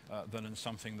systems than in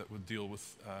something that would deal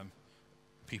with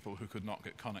people who could not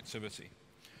get connectivity.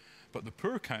 But the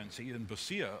poor county in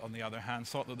Bosia, on the other hand,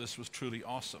 thought that this was truly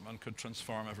awesome and could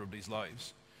transform everybody's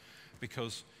lives.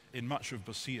 Because in much of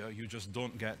Bosia, you just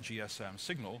don't get GSM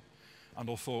signal. And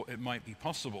although it might be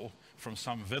possible from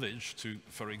some village to,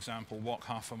 for example, walk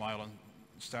half a mile and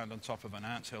stand on top of an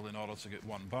anthill in order to get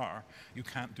 1 bar, you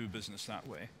can't do business that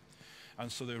way.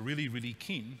 And so they're really, really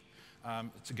keen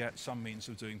to get some means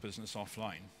of doing business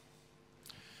offline.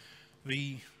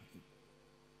 The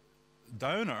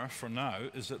downer for now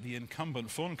is that the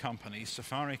incumbent phone company,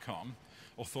 Safaricom,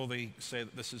 although they say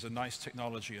that this is a nice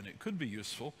technology and it could be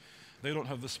useful, they don't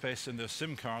have the space in their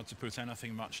SIM card to put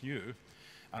anything much new,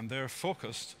 and they're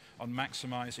focused on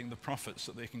maximizing the profits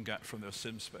that they can get from their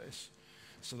SIM space.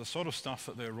 So the sort of stuff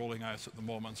that they're rolling out at the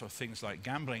moment are things like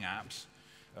gambling apps,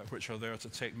 which are there to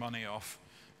take money off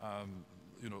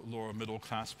you know, lower middle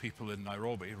class people in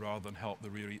Nairobi rather than help the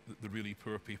really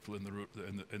poor people in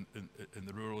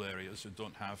the rural areas who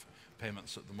don't have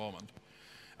payments at the moment.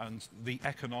 And the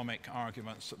economic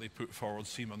arguments that they put forward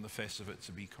seem on the face of it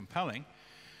to be compelling.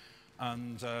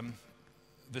 And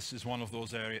this is one of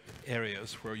those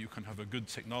areas where you can have a good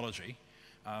technology,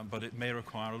 but it may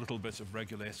require a little bit of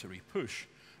regulatory push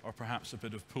or perhaps a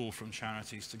bit of pull from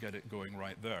charities to get it going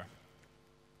right there.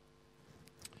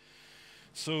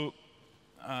 So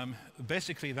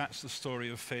basically that's the story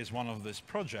of phase 1 of this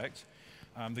project.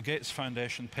 The Gates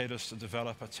Foundation paid us to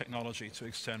develop a technology to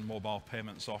extend mobile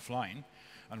payments offline,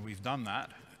 and we've done that.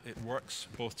 It works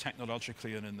both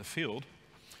technologically and in the field.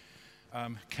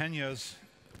 Kenya's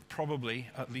probably,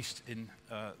 at least in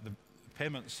the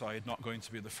payment side, not going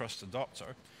to be the first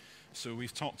adopter. So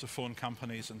we've talked to phone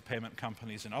companies and payment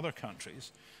companies in other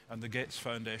countries, and the Gates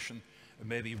Foundation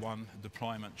may be one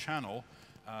deployment channel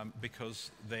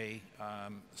because they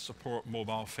support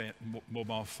mobile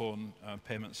phone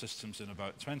payment systems in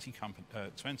about 20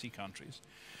 countries.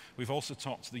 We've also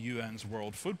talked to the UN's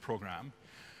World Food Programme,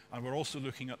 and we're also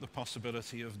looking at the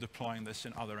possibility of deploying this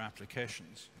in other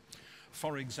applications.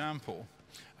 For example,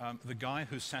 the guy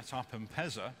who set up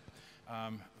M-Pesa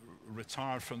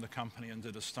retired from the company and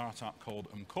did a startup called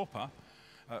Mkopa,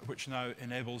 which now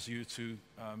enables you to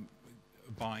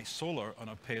buy solar on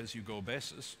a pay-as-you-go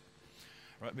basis.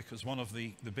 Right, because one of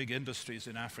the big industries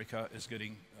in Africa is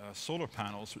getting solar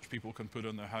panels which people can put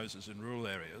on their houses in rural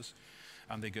areas,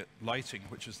 and they get lighting,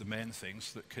 which is the main thing,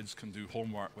 so that kids can do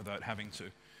homework without having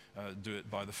to do it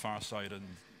by the fireside and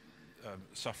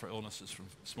suffer illnesses from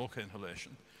smoke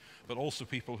inhalation. But also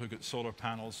people who get solar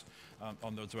panels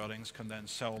on their dwellings can then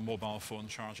sell mobile phone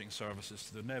charging services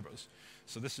to their neighbors.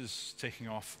 So this is taking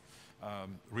off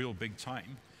real big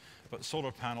time, but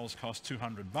solar panels cost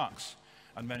 $200.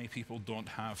 And many people don't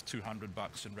have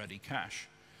 $200 in ready cash.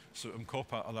 So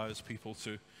Mkopa allows people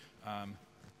to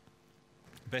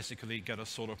basically get a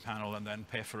solar panel and then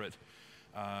pay for it,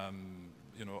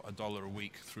 you know, $1 a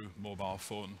week through mobile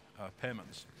phone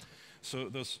payments. So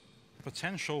there's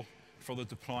potential for the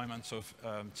deployment of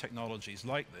technologies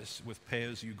like this with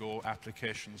pay-as-you-go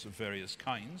applications of various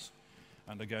kinds.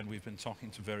 And again, we've been talking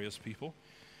to various people,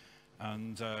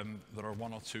 and there are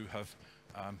 1 or 2 have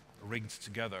rigged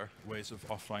together ways of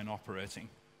offline operating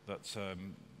that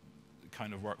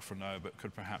kind of work for now but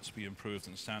could perhaps be improved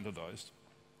and standardized.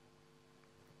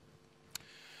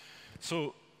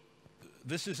 So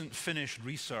this isn't finished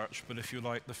research, but if you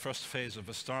like, the first phase of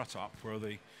a startup, where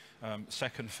the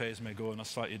second phase may go in a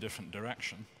slightly different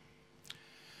direction.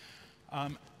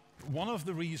 One of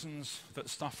the reasons that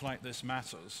stuff like this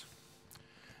matters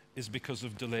is because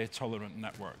of delay-tolerant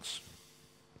networks.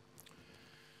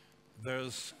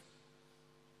 There's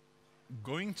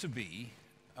going to be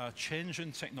a change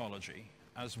in technology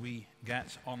as we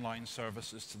get online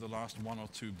services to the last 1 or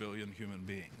 2 billion human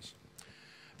beings.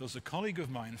 There's a colleague of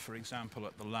mine, for example,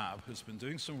 at the lab who's been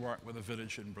doing some work with a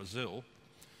village in Brazil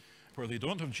where they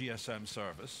don't have GSM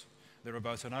service. They're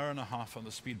about an hour and a half on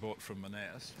the speedboat from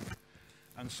Manaus.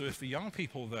 And so if the young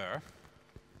people there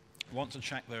want to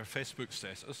check their Facebook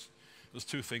status, there's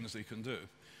 2 things they can do.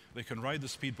 They can ride the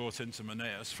speedboat into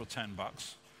Manaus for $10,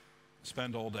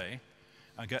 spend all day,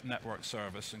 and get network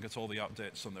service and get all the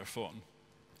updates on their phone.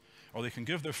 Or they can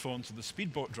give their phone to the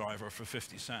speedboat driver for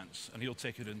 50 cents, and he'll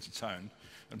take it into town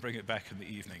and bring it back in the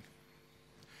evening.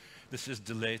 This is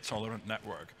delay-tolerant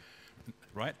network,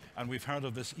 right? And we've heard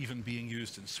of this even being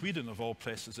used in Sweden, of all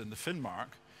places, in the Finnmark,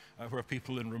 where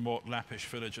people in remote Lappish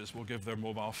villages will give their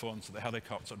mobile phone to the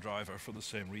helicopter driver for the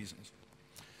same reasons.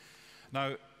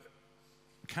 Now,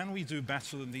 can we do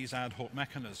better than these ad hoc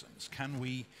mechanisms? Can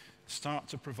we start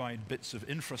to provide bits of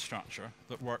infrastructure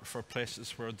that work for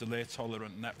places where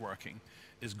delay-tolerant networking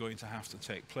is going to have to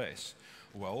take place?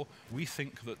 Well, we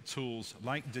think that tools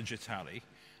like Digitali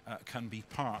can be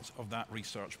part of that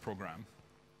research program.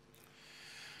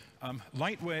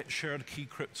 Lightweight shared key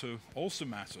crypto also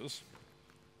matters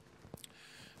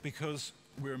because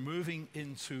we're moving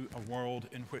into a world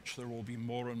in which there will be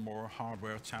more and more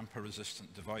hardware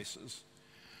tamper-resistant devices.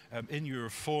 In your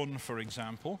phone, for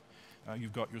example,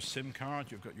 you've got your SIM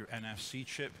card, you've got your NFC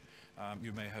chip,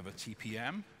 you may have a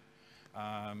TPM,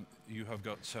 you have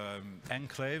got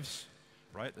enclaves,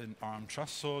 right, in ARM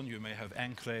Trust Zone, you may have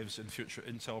enclaves in future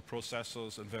Intel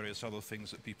processors and various other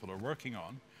things that people are working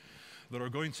on. There are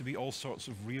going to be all sorts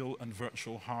of real and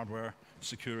virtual hardware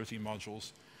security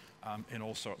modules in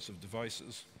all sorts of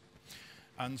devices.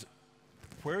 And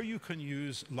where you can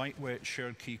use lightweight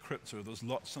shared key crypto, there's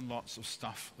lots and lots of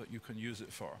stuff that you can use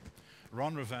it for.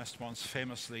 Ron Rivest once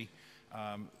famously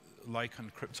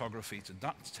likened cryptography to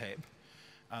duct tape,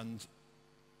 and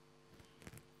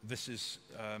this is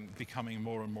becoming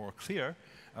more and more clear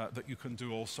that you can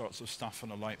do all sorts of stuff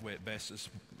on a lightweight basis.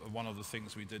 One of the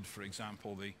things we did, for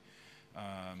example,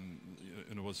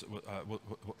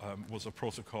 was a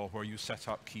protocol where you set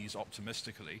up keys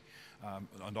optimistically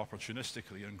and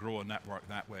opportunistically and grow a network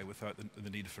that way without the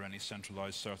need for any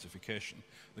centralized certification.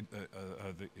 And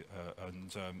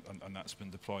that's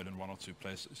been deployed in 1 or 2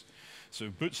 places. So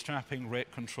bootstrapping,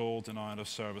 rate control, denial of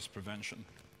service prevention.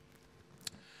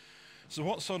 So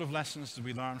what sort of lessons do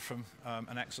we learn from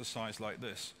an exercise like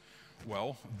this?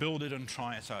 Well, build it and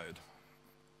try it out.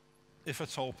 If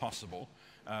at all possible,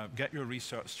 get your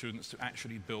research students to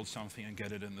actually build something and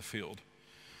get it in the field.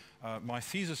 My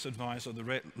thesis advisor,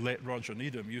 the late Roger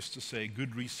Needham, used to say,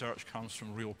 good research comes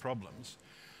from real problems.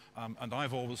 And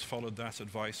I've always followed that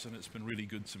advice, and it's been really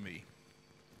good to me.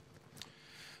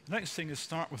 The next thing is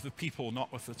start with the people,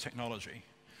 not with the technology.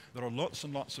 There are lots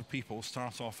and lots of people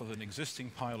start off with an existing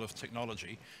pile of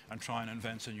technology and try and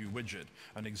invent a new widget,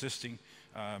 an existing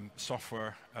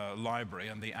software library,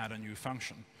 and they add a new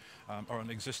function. Or an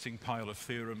existing pile of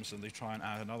theorems and they try and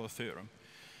add another theorem.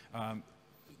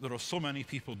 There are so many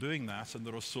people doing that, and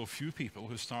there are so few people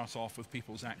who start off with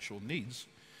people's actual needs,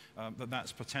 that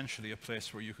that's potentially a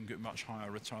place where you can get much higher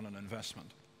return on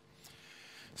investment.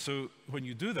 So when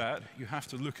you do that, you have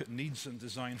to look at needs and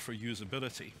design for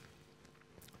usability.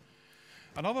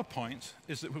 Another point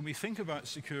is that when we think about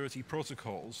security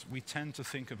protocols, we tend to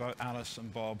think about Alice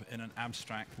and Bob in an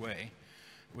abstract way,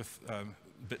 with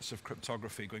bits of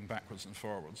cryptography going backwards and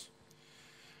forwards.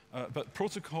 But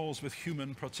protocols with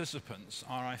human participants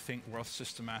are, I think, worth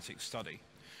systematic study.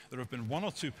 There have been 1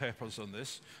 or 2 papers on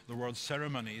this. The word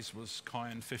ceremonies was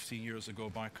coined 15 years ago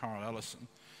by Carl Ellison,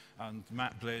 and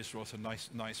Matt Blaze wrote a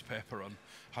nice paper on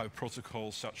how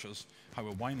protocols such as how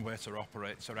a wine waiter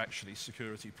operates are actually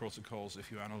security protocols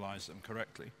if you analyze them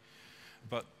correctly.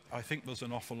 But I think there's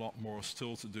an awful lot more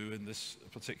still to do in this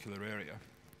particular area.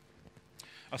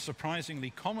 A surprisingly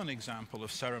common example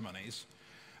of ceremonies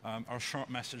are short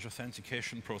message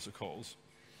authentication protocols.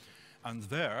 And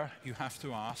there you have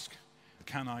to ask,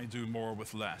 can I do more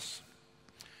with less?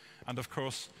 And of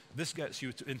course, this gets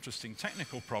you to interesting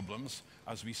technical problems,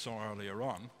 as we saw earlier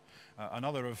on.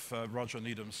 Another of Roger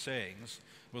Needham's sayings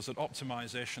was that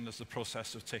optimization is the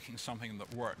process of taking something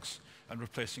that works and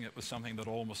replacing it with something that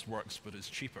almost works but is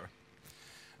cheaper.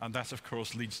 And that, of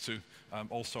course, leads to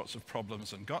all sorts of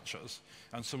problems and gotchas.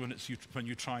 And so when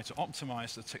you try to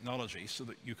optimize the technology so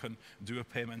that you can do a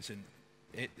payment in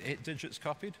 8 digits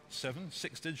copied, 7,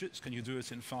 6 digits, can you do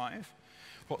it in 5?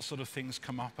 What sort of things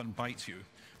come up and bite you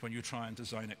when you try and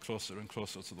design it closer and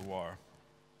closer to the wire?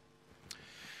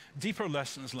 Deeper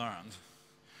lessons learned.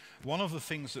 One of the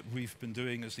things that we've been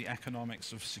doing as the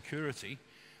economics of security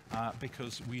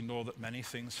because we know that many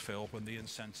things fail when the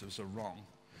incentives are wrong.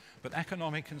 But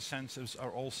economic incentives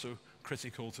are also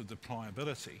critical to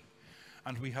deployability.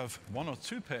 And we have 1 or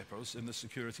 2 papers in the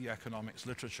security economics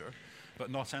literature, but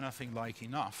not anything like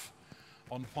enough,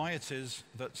 on why it is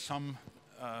that some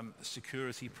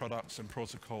security products and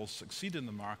protocols succeed in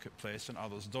the marketplace and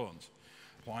others don't.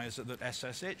 Why is it that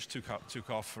SSH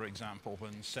took off, for example,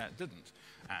 when SET didn't?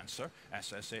 Answer,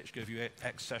 SSH gave you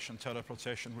X-session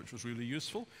teleportation, which was really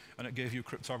useful, and it gave you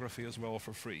cryptography as well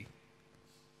for free.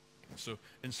 So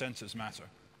incentives matter.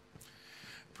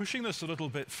 Pushing this a little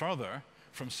bit further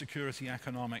from security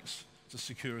economics to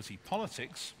security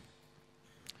politics,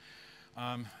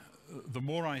 the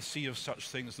more I see of such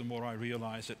things, the more I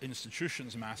realize that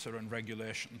institutions matter and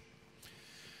regulation.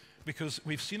 Because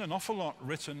we've seen an awful lot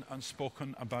written and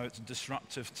spoken about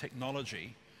disruptive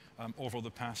technology over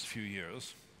the past few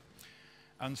years.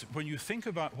 And when you think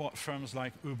about what firms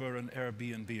like Uber and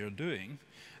Airbnb are doing,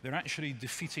 they're actually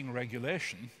defeating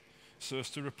regulation so as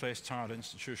to replace tired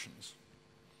institutions.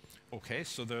 Okay,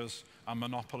 so there's a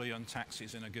monopoly on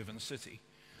taxis in a given city.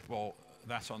 Well,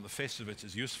 that on the face of it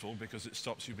is useful because it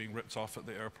stops you being ripped off at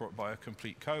the airport by a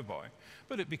complete cowboy.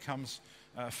 But it becomes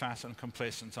fat and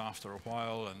complacent after a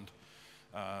while, and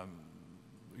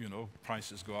you know,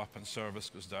 prices go up and service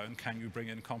goes down. Can you bring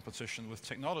in competition with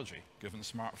technology? Given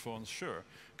smartphones, sure.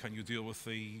 Can you deal with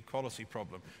the quality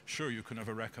problem? Sure, you can have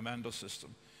a recommender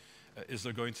system. Is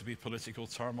there going to be political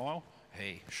turmoil?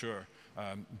 Hey, sure.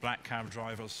 Black cab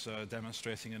drivers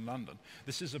demonstrating in London.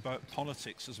 This is about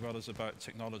politics as well as about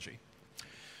technology.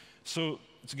 So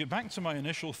to get back to my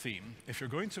initial theme, if you're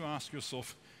going to ask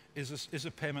yourself, is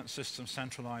a payment system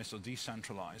centralized or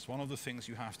decentralized? One of the things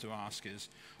you have to ask is,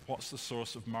 what's the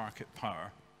source of market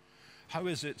power? How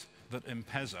is it that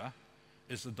M-Pesa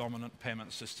is the dominant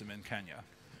payment system in Kenya?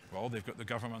 Well, they've got the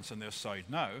government on their side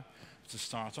now. To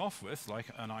start off with, like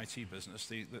an IT business,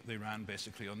 they ran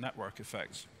basically on network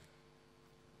effects.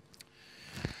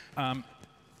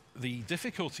 The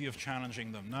difficulty of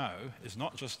challenging them now is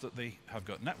not just that they have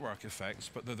got network effects,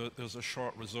 but that there's a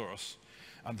short resource.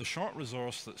 And the short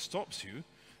resource that stops you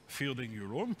fielding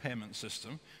your own payment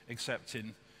system, except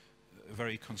in a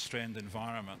very constrained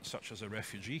environment, such as a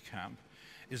refugee camp,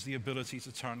 is the ability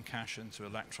to turn cash into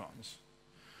electrons.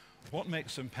 What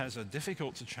makes M-Pesa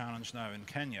difficult to challenge now in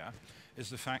Kenya is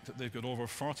the fact that they've got over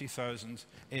 40,000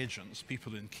 agents,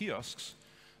 people in kiosks,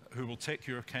 who will take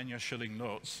your Kenya shilling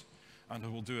notes and who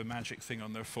will do a magic thing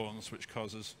on their phones which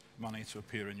causes money to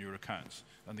appear in your accounts.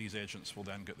 And these agents will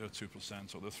then get their 2%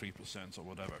 or their 3% or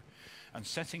whatever. And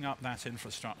setting up that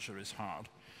infrastructure is hard.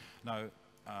 Now,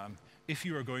 if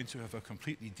you are going to have a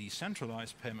completely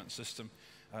decentralized payment system,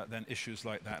 then issues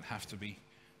like that have to be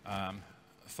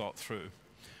thought through.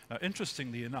 Now,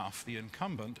 interestingly enough, the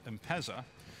incumbent, M-Pesa,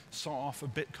 saw off a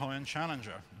Bitcoin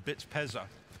challenger, BitPesa.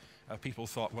 People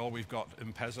thought, well, we've got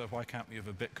M-Pesa, why can't we have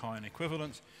a Bitcoin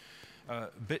equivalent?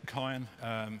 Bitcoin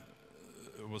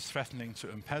was threatening to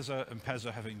M-Pesa.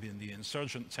 M-Pesa, having been the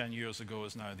insurgent 10 years ago,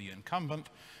 is now the incumbent.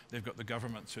 They've got the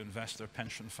government to invest their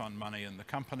pension fund money in the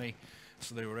company,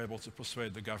 so they were able to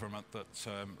persuade the government that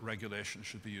regulation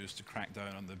should be used to crack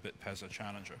down on the BitPesa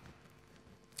challenger.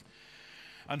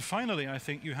 And finally, I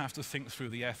think you have to think through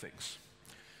the ethics.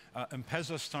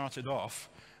 M-Pesa started off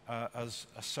as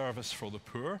a service for the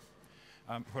poor,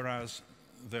 whereas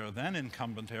their then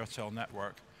incumbent Airtel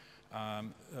network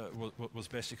was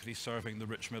basically serving the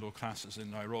rich middle classes in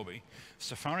Nairobi.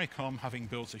 Safaricom, having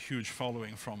built a huge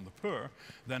following from the poor,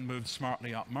 then moved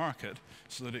smartly up market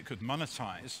so that it could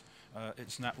monetize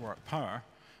its network power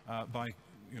by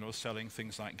selling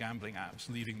things like gambling apps,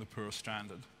 leaving the poor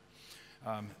stranded.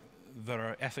 There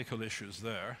are ethical issues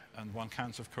there, and one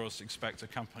can't, of course, expect a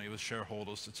company with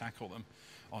shareholders to tackle them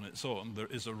on its own. There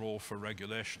is a role for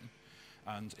regulation,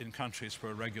 and in countries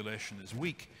where regulation is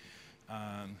weak,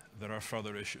 there are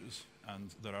further issues,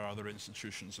 and there are other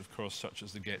institutions, of course, such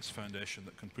as the Gates Foundation,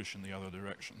 that can push in the other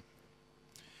direction.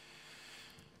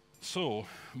 So,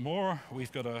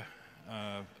 we've got a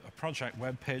project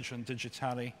webpage on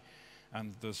Digitali,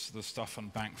 and there's the stuff on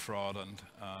bank fraud,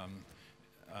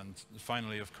 and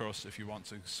finally, of course, if you want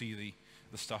to see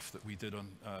the stuff that we did on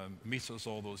meters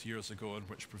all those years ago, and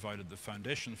which provided the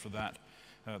foundation for that,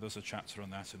 there's a chapter on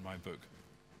that in my book.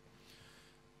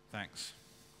 Thanks.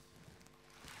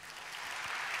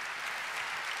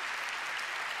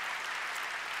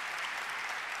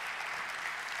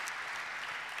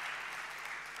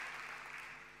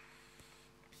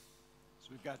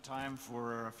 So we've got time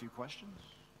for a few questions.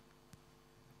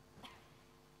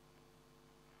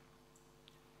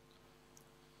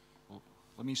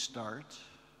 Let me start.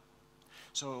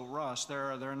 So Ross, there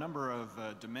are a number of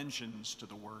dimensions to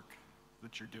the work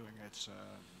that you're doing. It's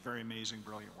very amazing,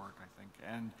 brilliant work, I think.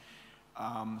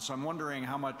 And so I'm wondering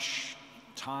how much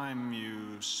time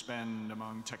you spend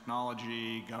among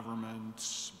technology,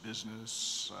 government,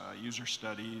 business, user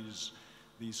studies,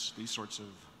 these sorts of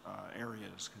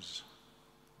areas.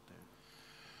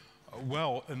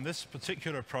 Well, in this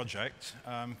particular project,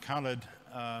 Khaled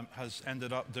has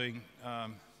ended up doing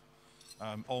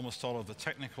almost all of the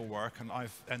technical work, and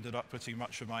I've ended up putting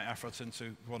much of my efforts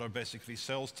into what are basically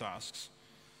sales tasks.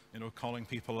 You know, calling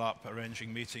people up,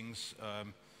 arranging meetings,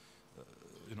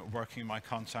 you know, working my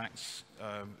contacts,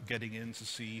 getting in to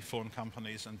see phone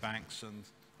companies and banks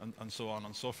and so on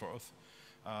and so forth.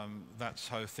 That's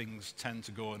how things tend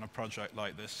to go in a project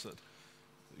like this, that,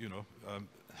 you know,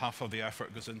 half of the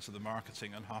effort goes into the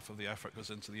marketing and half of the effort goes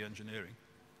into the engineering.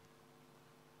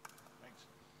 Thanks.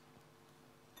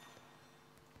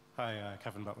 Hi,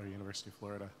 Kevin Butler, University of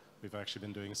Florida. We've actually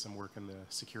been doing some work in the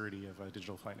security of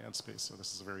digital finance space, so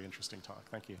this is a very interesting talk.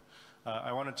 Thank you.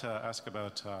 I wanted to ask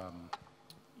about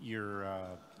your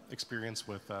experience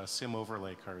with SIM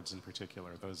overlay cards in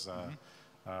particular. Those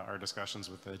our discussions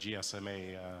with the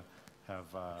GSMA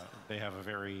they have a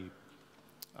very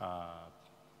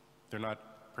they're not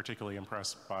particularly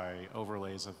impressed by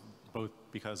overlays, both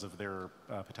because of their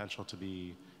potential to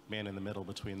be man in the middle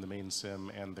between the main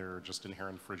SIM and their just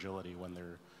inherent fragility when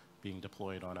they're being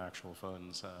deployed on actual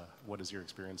phones. What has your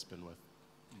experience been with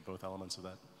both elements of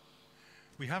that?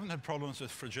 We haven't had problems with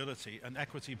fragility, and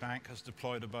Equity Bank has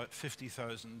deployed about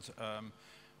 50,000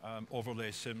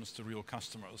 overlay SIMs to real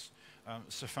customers.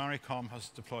 Safaricom has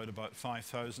deployed about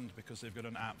 5,000 because they've got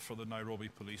an app for the Nairobi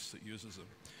police that uses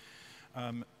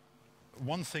them.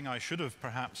 One thing I should have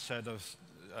perhaps said of,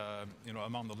 you know,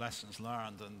 among the lessons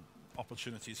learned and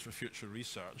opportunities for future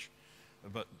research,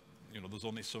 but you know, there's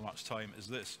only so much time, is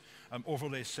this.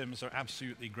 Overlay SIMs are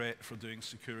absolutely great for doing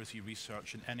security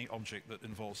research in any object that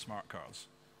involves smart cards,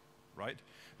 right?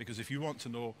 Because if you want to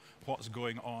know what's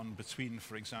going on between,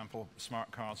 for example,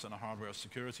 smart cards and a hardware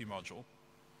security module,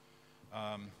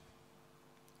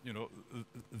 you know,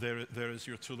 there is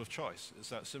your tool of choice. It's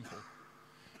that simple.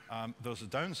 There's a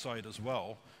downside as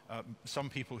well. Some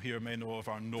people here may know of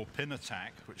our no-pin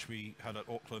attack, which we had at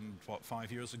Auckland, what, 5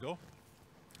 years ago?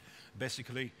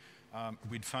 Basically,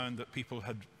 we'd found that people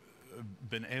had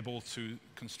been able to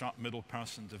construct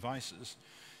middle-person devices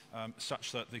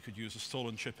such that they could use a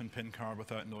stolen chip and PIN card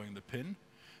without knowing the PIN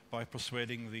by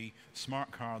persuading the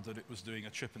smart card that it was doing a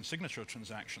chip and signature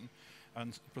transaction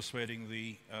and persuading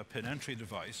the PIN entry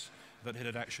device that it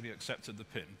had actually accepted the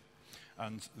PIN.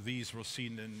 And these were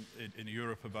seen in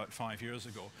Europe about 5 years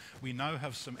ago. We now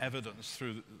have some evidence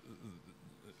through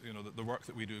you know, the work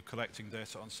that we do collecting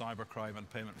data on cybercrime and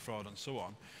payment fraud and so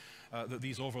on, that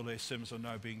these overlay SIMs are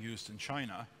now being used in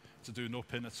China to do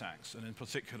no-pin attacks. And in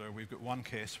particular, we've got one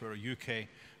case where a UK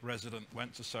resident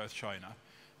went to South China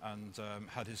and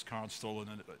had his card stolen,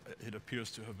 and it appears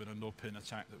to have been a no-pin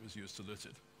attack that was used to loot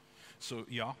it. So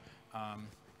yeah,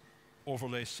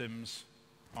 overlay SIMs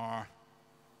are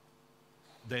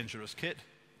dangerous kit.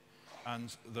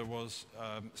 And there was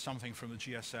something from the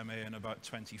GSMA in about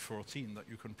 2014 that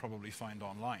you can probably find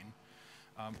online,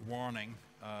 warning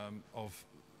of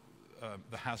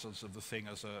the hazards of the thing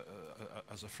as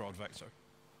a fraud vector.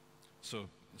 So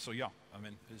yeah, I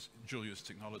mean, it's dual-use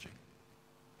technology.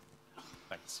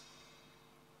 Thanks.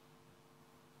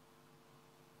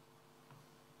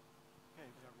 Okay,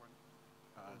 we have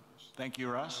one. Thank you,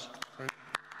 Russ. Thanks.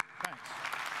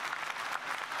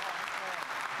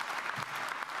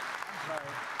 Sorry.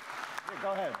 Yeah,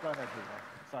 go ahead, Hugo.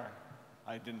 Sorry,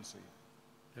 I didn't see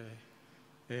you.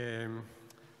 Okay.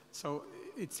 So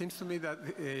it seems to me that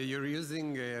you're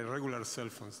using regular cell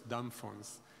phones, dumb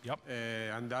phones. Yep.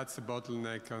 And that's a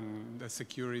bottleneck on the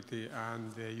security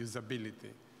and the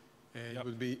usability. Yep. It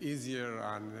would be easier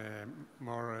and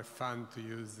more fun to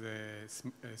use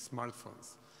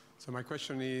smartphones. So my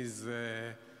question is,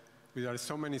 there are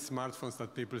so many smartphones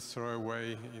that people throw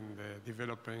away in the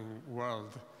developing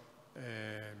world.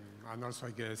 And also,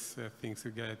 I guess, things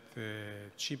get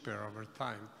cheaper over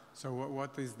time. So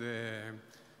what is the,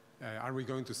 are we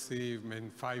going to see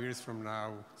in 5 years from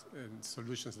now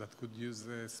solutions that could use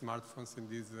smartphones in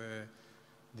these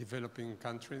developing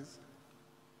countries?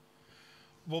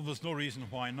 Well, there's no reason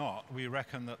why not. We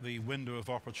reckon that the window of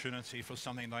opportunity for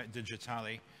something like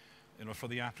Digitali, you know, for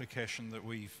the application that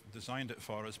we've designed it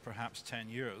for, is perhaps 10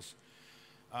 years.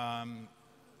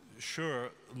 Sure,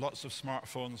 lots of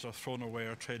smartphones are thrown away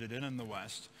or traded in the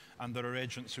West, and there are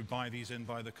agents who buy these in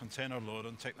by the container load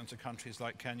and take them to countries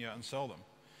like Kenya and sell them.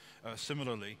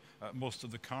 Similarly, most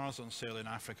of the cars on sale in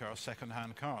Africa are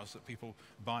second-hand cars that people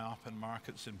buy up in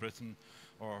markets in Britain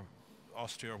or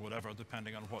Austria or whatever,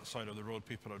 depending on what side of the road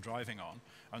people are driving on,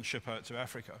 and ship out to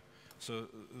Africa. So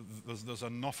there's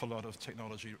an awful lot of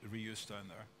technology reuse down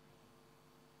there.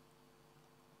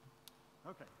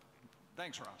 Okay.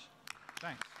 Thanks, Ross.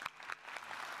 Thanks.